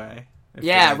the new guy.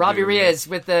 Yeah, Robbie Reyes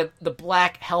with the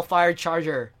black Hellfire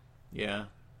Charger. Yeah,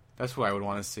 that's what I would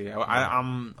want to see.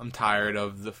 I'm tired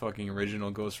of the fucking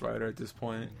original Ghost Rider at this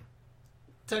point.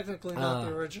 Technically not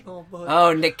the original, but...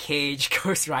 Oh, Nick Cage,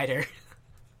 Ghost Rider.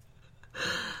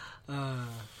 Yeah.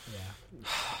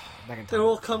 Back in time. There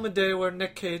will come a day where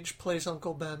Nick Cage plays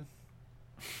Uncle Ben.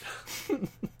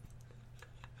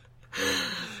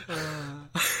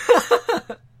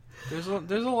 There's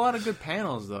a lot of good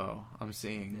panels though. I'm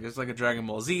seeing there's like a Dragon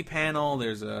Ball Z panel.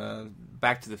 There's a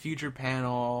Back to the Future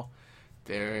panel.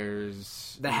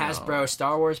 There's the Hasbro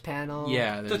Star Wars panel.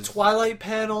 Yeah, The Twilight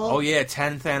panel. Oh yeah,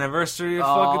 10th anniversary of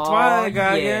fucking Twilight.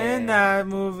 Gotta get in that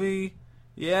movie.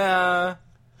 Yeah,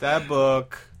 that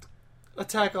book.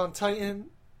 Attack on Titan.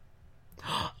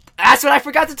 That's what I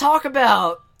forgot to talk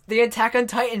about. The Attack on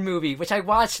Titan movie, which I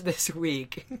watched this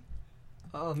week.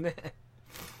 Oh man.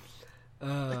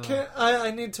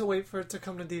 I need to wait for it to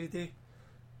come to DVD.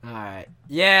 All right.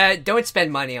 Yeah, don't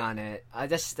spend money on it.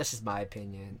 That's just my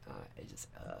opinion.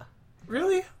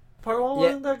 Really? Part 1 Yeah.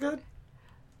 wasn't that good?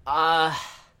 I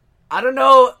don't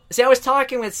know. See, I was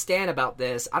talking with Stan about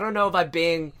this. I don't know if I'm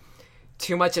being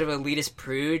too much of an elitist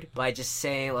prude by just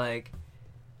saying like,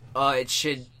 it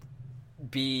should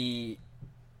be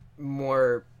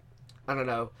more. I don't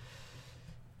know.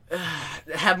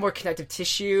 Have more connective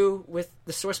tissue with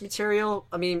the source material.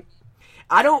 I mean,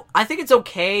 I think it's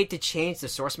okay to change the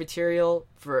source material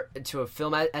to a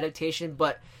film adaptation,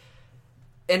 but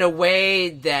in a way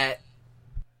that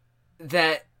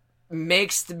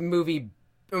makes the movie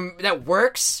that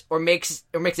works or makes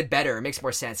it better, or makes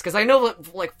more sense. Because I know,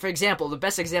 like, for example, the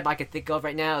best example I can think of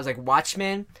right now is like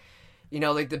Watchmen. You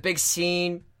know, like the big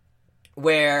scene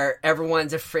where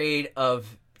everyone's afraid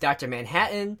of Dr.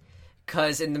 Manhattan.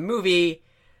 Because in the movie,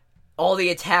 all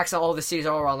the attacks on all the cities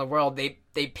all around the world, they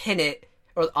pin it,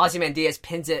 or Ozymandias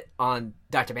pins it on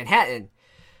Dr. Manhattan,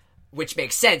 which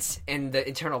makes sense in the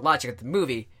internal logic of the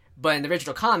movie. But in the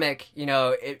original comic, you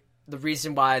know, the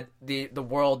reason why the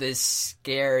world is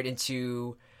scared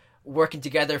into working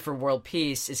together for world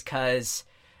peace is because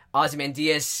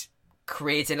Ozymandias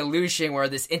creates an illusion where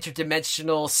this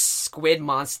interdimensional squid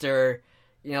monster,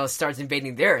 you know, starts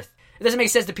invading the Earth. It doesn't make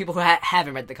sense to people who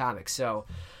haven't read the comics. So,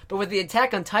 but with the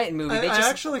Attack on Titan movie, I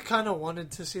actually kind of wanted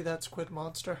to see that squid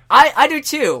monster. I do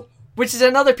too, which is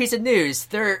another piece of news.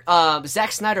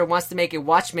 Zack Snyder wants to make a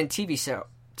Watchmen TV show.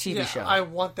 I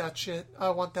want that shit. I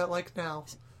want that like now.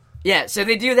 Yeah, so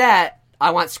they do that. I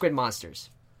want squid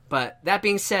monsters. But that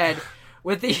being said,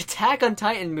 with the Attack on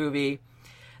Titan movie,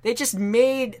 they just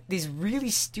made these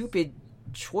really stupid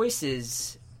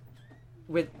choices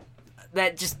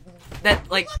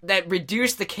that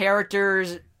reduced the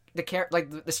characters,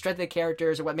 the strength of the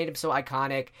characters, or what made them so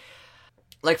iconic.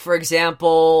 Like, for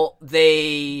example,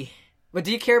 but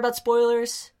do you care about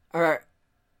spoilers? No,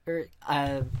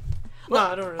 I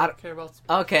don't really care about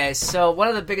spoilers. Okay, so one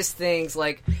of the biggest things,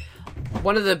 like,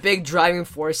 one of the big driving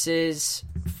forces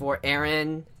for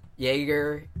Eren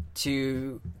Yeager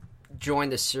to join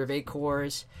the Survey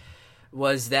Corps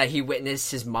was that he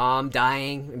witnessed his mom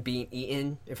dying and being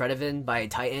eaten in front of him by a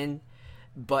Titan.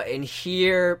 But in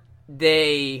here,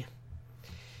 I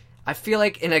feel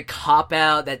like in a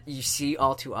cop-out that you see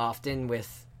all too often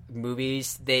with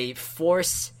movies, they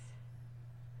force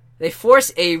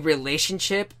a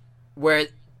relationship where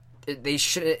it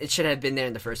should have been there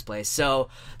in the first place. So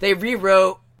they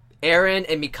rewrote Eren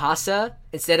and Mikasa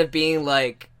instead of being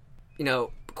like, you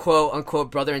know, quote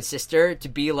unquote brother and sister, to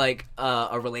be like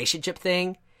a relationship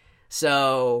thing.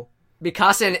 So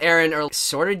Mikasa and Eren are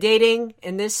sort of dating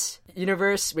in this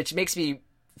universe, which makes me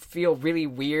feel really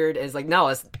weird. It's like, no,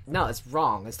 it's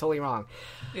wrong. It's totally wrong.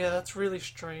 Yeah, that's really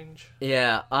strange.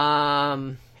 Yeah.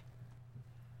 I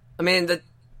mean,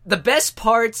 the best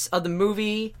parts of the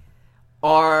movie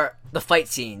are the fight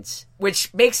scenes,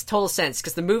 which makes total sense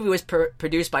because the movie was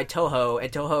produced by Toho,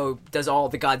 and Toho does all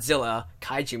the Godzilla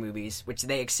kaiju movies, which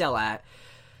they excel at.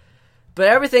 But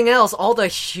everything else, all the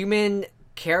human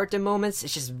character moments,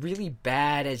 it's just really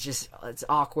bad. It's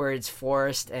awkward, it's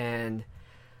forced, and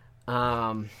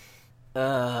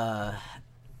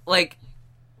like,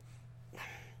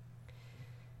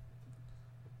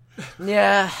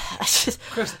 yeah.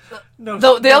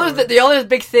 The other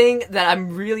big thing that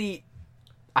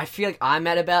I feel like I'm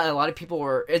mad about, and a lot of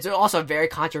people it's also a very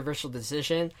controversial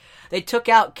decision. They took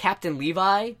out Captain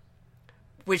Levi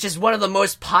which is one of the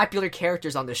most popular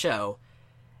characters on the show,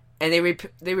 and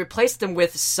they replaced him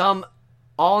with some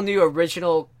all new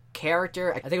original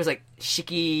character. I think it was like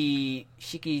Shiki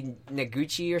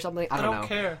Noguchi or something. I don't know.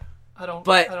 Care. I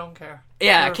don't care.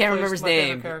 Yeah, I can't remember his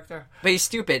name. Character. But he's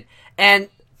stupid. And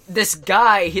this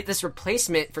guy, this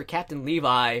replacement for Captain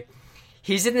Levi,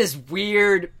 he's in this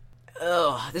weird,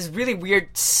 this really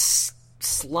weird,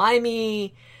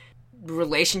 slimy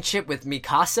relationship with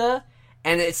Mikasa,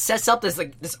 and it sets up this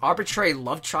arbitrary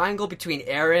love triangle between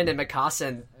Eren and Mikasa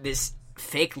and this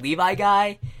fake Levi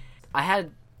guy. I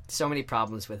had so many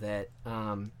problems with it.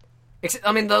 The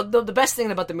best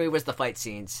thing about the movie was the fight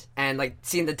scenes and like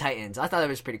seeing the Titans. I thought it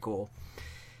was pretty cool.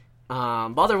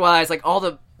 But otherwise, like all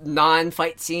the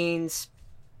non-fight scenes,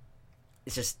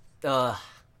 it's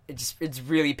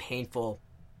really painful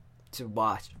to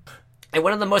watch. And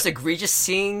one of the most egregious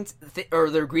scenes, or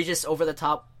the egregious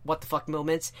over-the-top what-the-fuck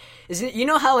moments, is, you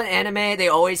know how in anime they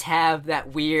always have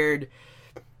that weird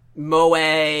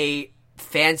moe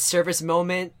fan service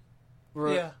moment?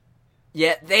 Where,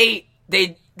 yeah, they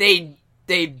did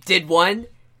one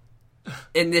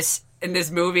in this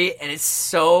movie, and it's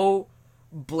so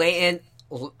blatant,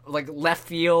 like left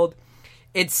field.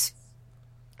 It's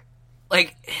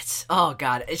oh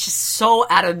god, it's just so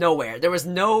out of nowhere. There was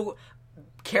no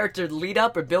character lead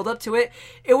up or build up to it.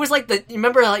 It was like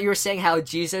remember how you were saying how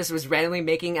Jesus was randomly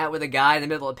making out with a guy in the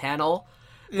middle of the panel?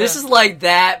 Yeah. This is like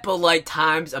that, but like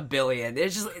times a billion.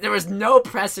 There was no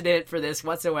precedent for this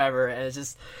whatsoever, and it's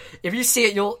just, if you see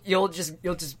it, you'll just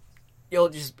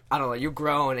I don't know, you'll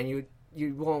groan and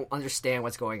you won't understand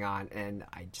what's going on, and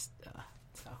I just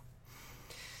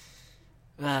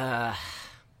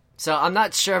so I'm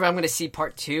not sure if I'm going to see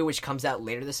part 2, which comes out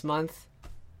later this month.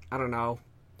 I don't know.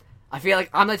 I feel like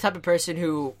I'm the type of person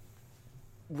who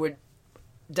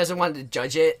doesn't want to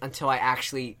judge it until I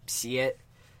actually see it,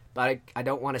 but I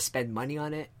don't want to spend money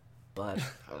on it. But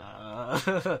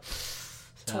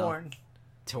torn.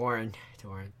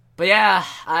 But yeah,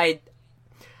 I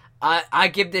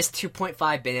give this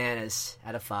 2.5 bananas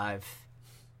out of 5.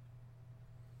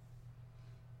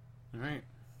 All right.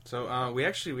 So we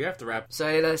have to wrap.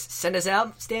 So send us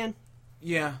out, Stan?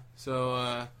 Yeah.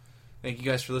 So thank you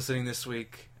guys for listening this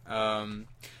week. We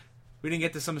didn't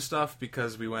get to some stuff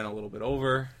because we went a little bit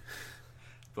over,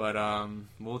 but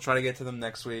we'll try to get to them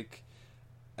next week.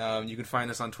 You can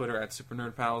find us on Twitter at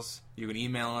SuperNerdPals. You can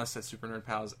email us at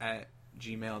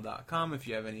supernerdpals@gmail.com if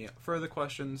you have any further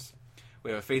questions.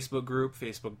 We have a Facebook group,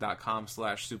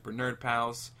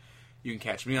 facebook.com/SuperNerdPals. You can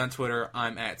catch me on Twitter.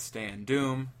 I'm at Stan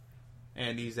Doom.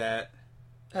 And he's at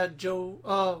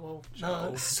Joe.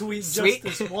 Sweet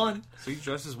Justice 1. Sweet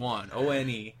Justice 1.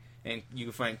 ONE. And you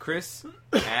can find Chris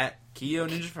at Kyo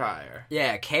Ninja Fire.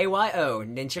 Yeah, KYO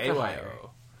Ninja Fire.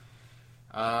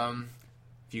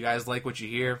 If you guys like what you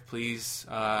hear, please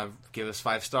give us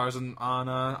 5 stars on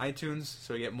iTunes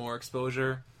so we get more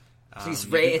exposure. Please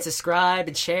rate and subscribe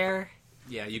and share.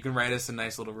 Yeah, you can write us a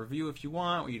nice little review if you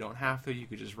want, or you don't have to. You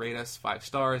could just rate us 5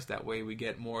 stars. That way we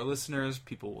get more listeners.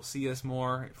 People will see us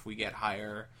more. If we get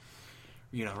higher,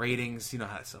 ratings, you know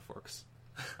how that stuff works.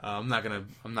 I'm not gonna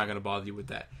bother you with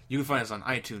that. You can find us on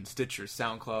iTunes, Stitcher,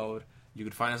 SoundCloud. You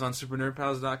can find us on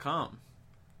supernerdpals.com.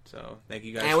 So thank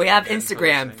you guys. And we have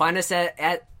Instagram. Find us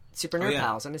at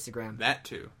SuperNerdPals on Instagram. That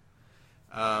too.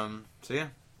 So yeah,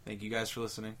 thank you guys for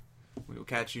listening. We will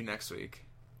catch you next week.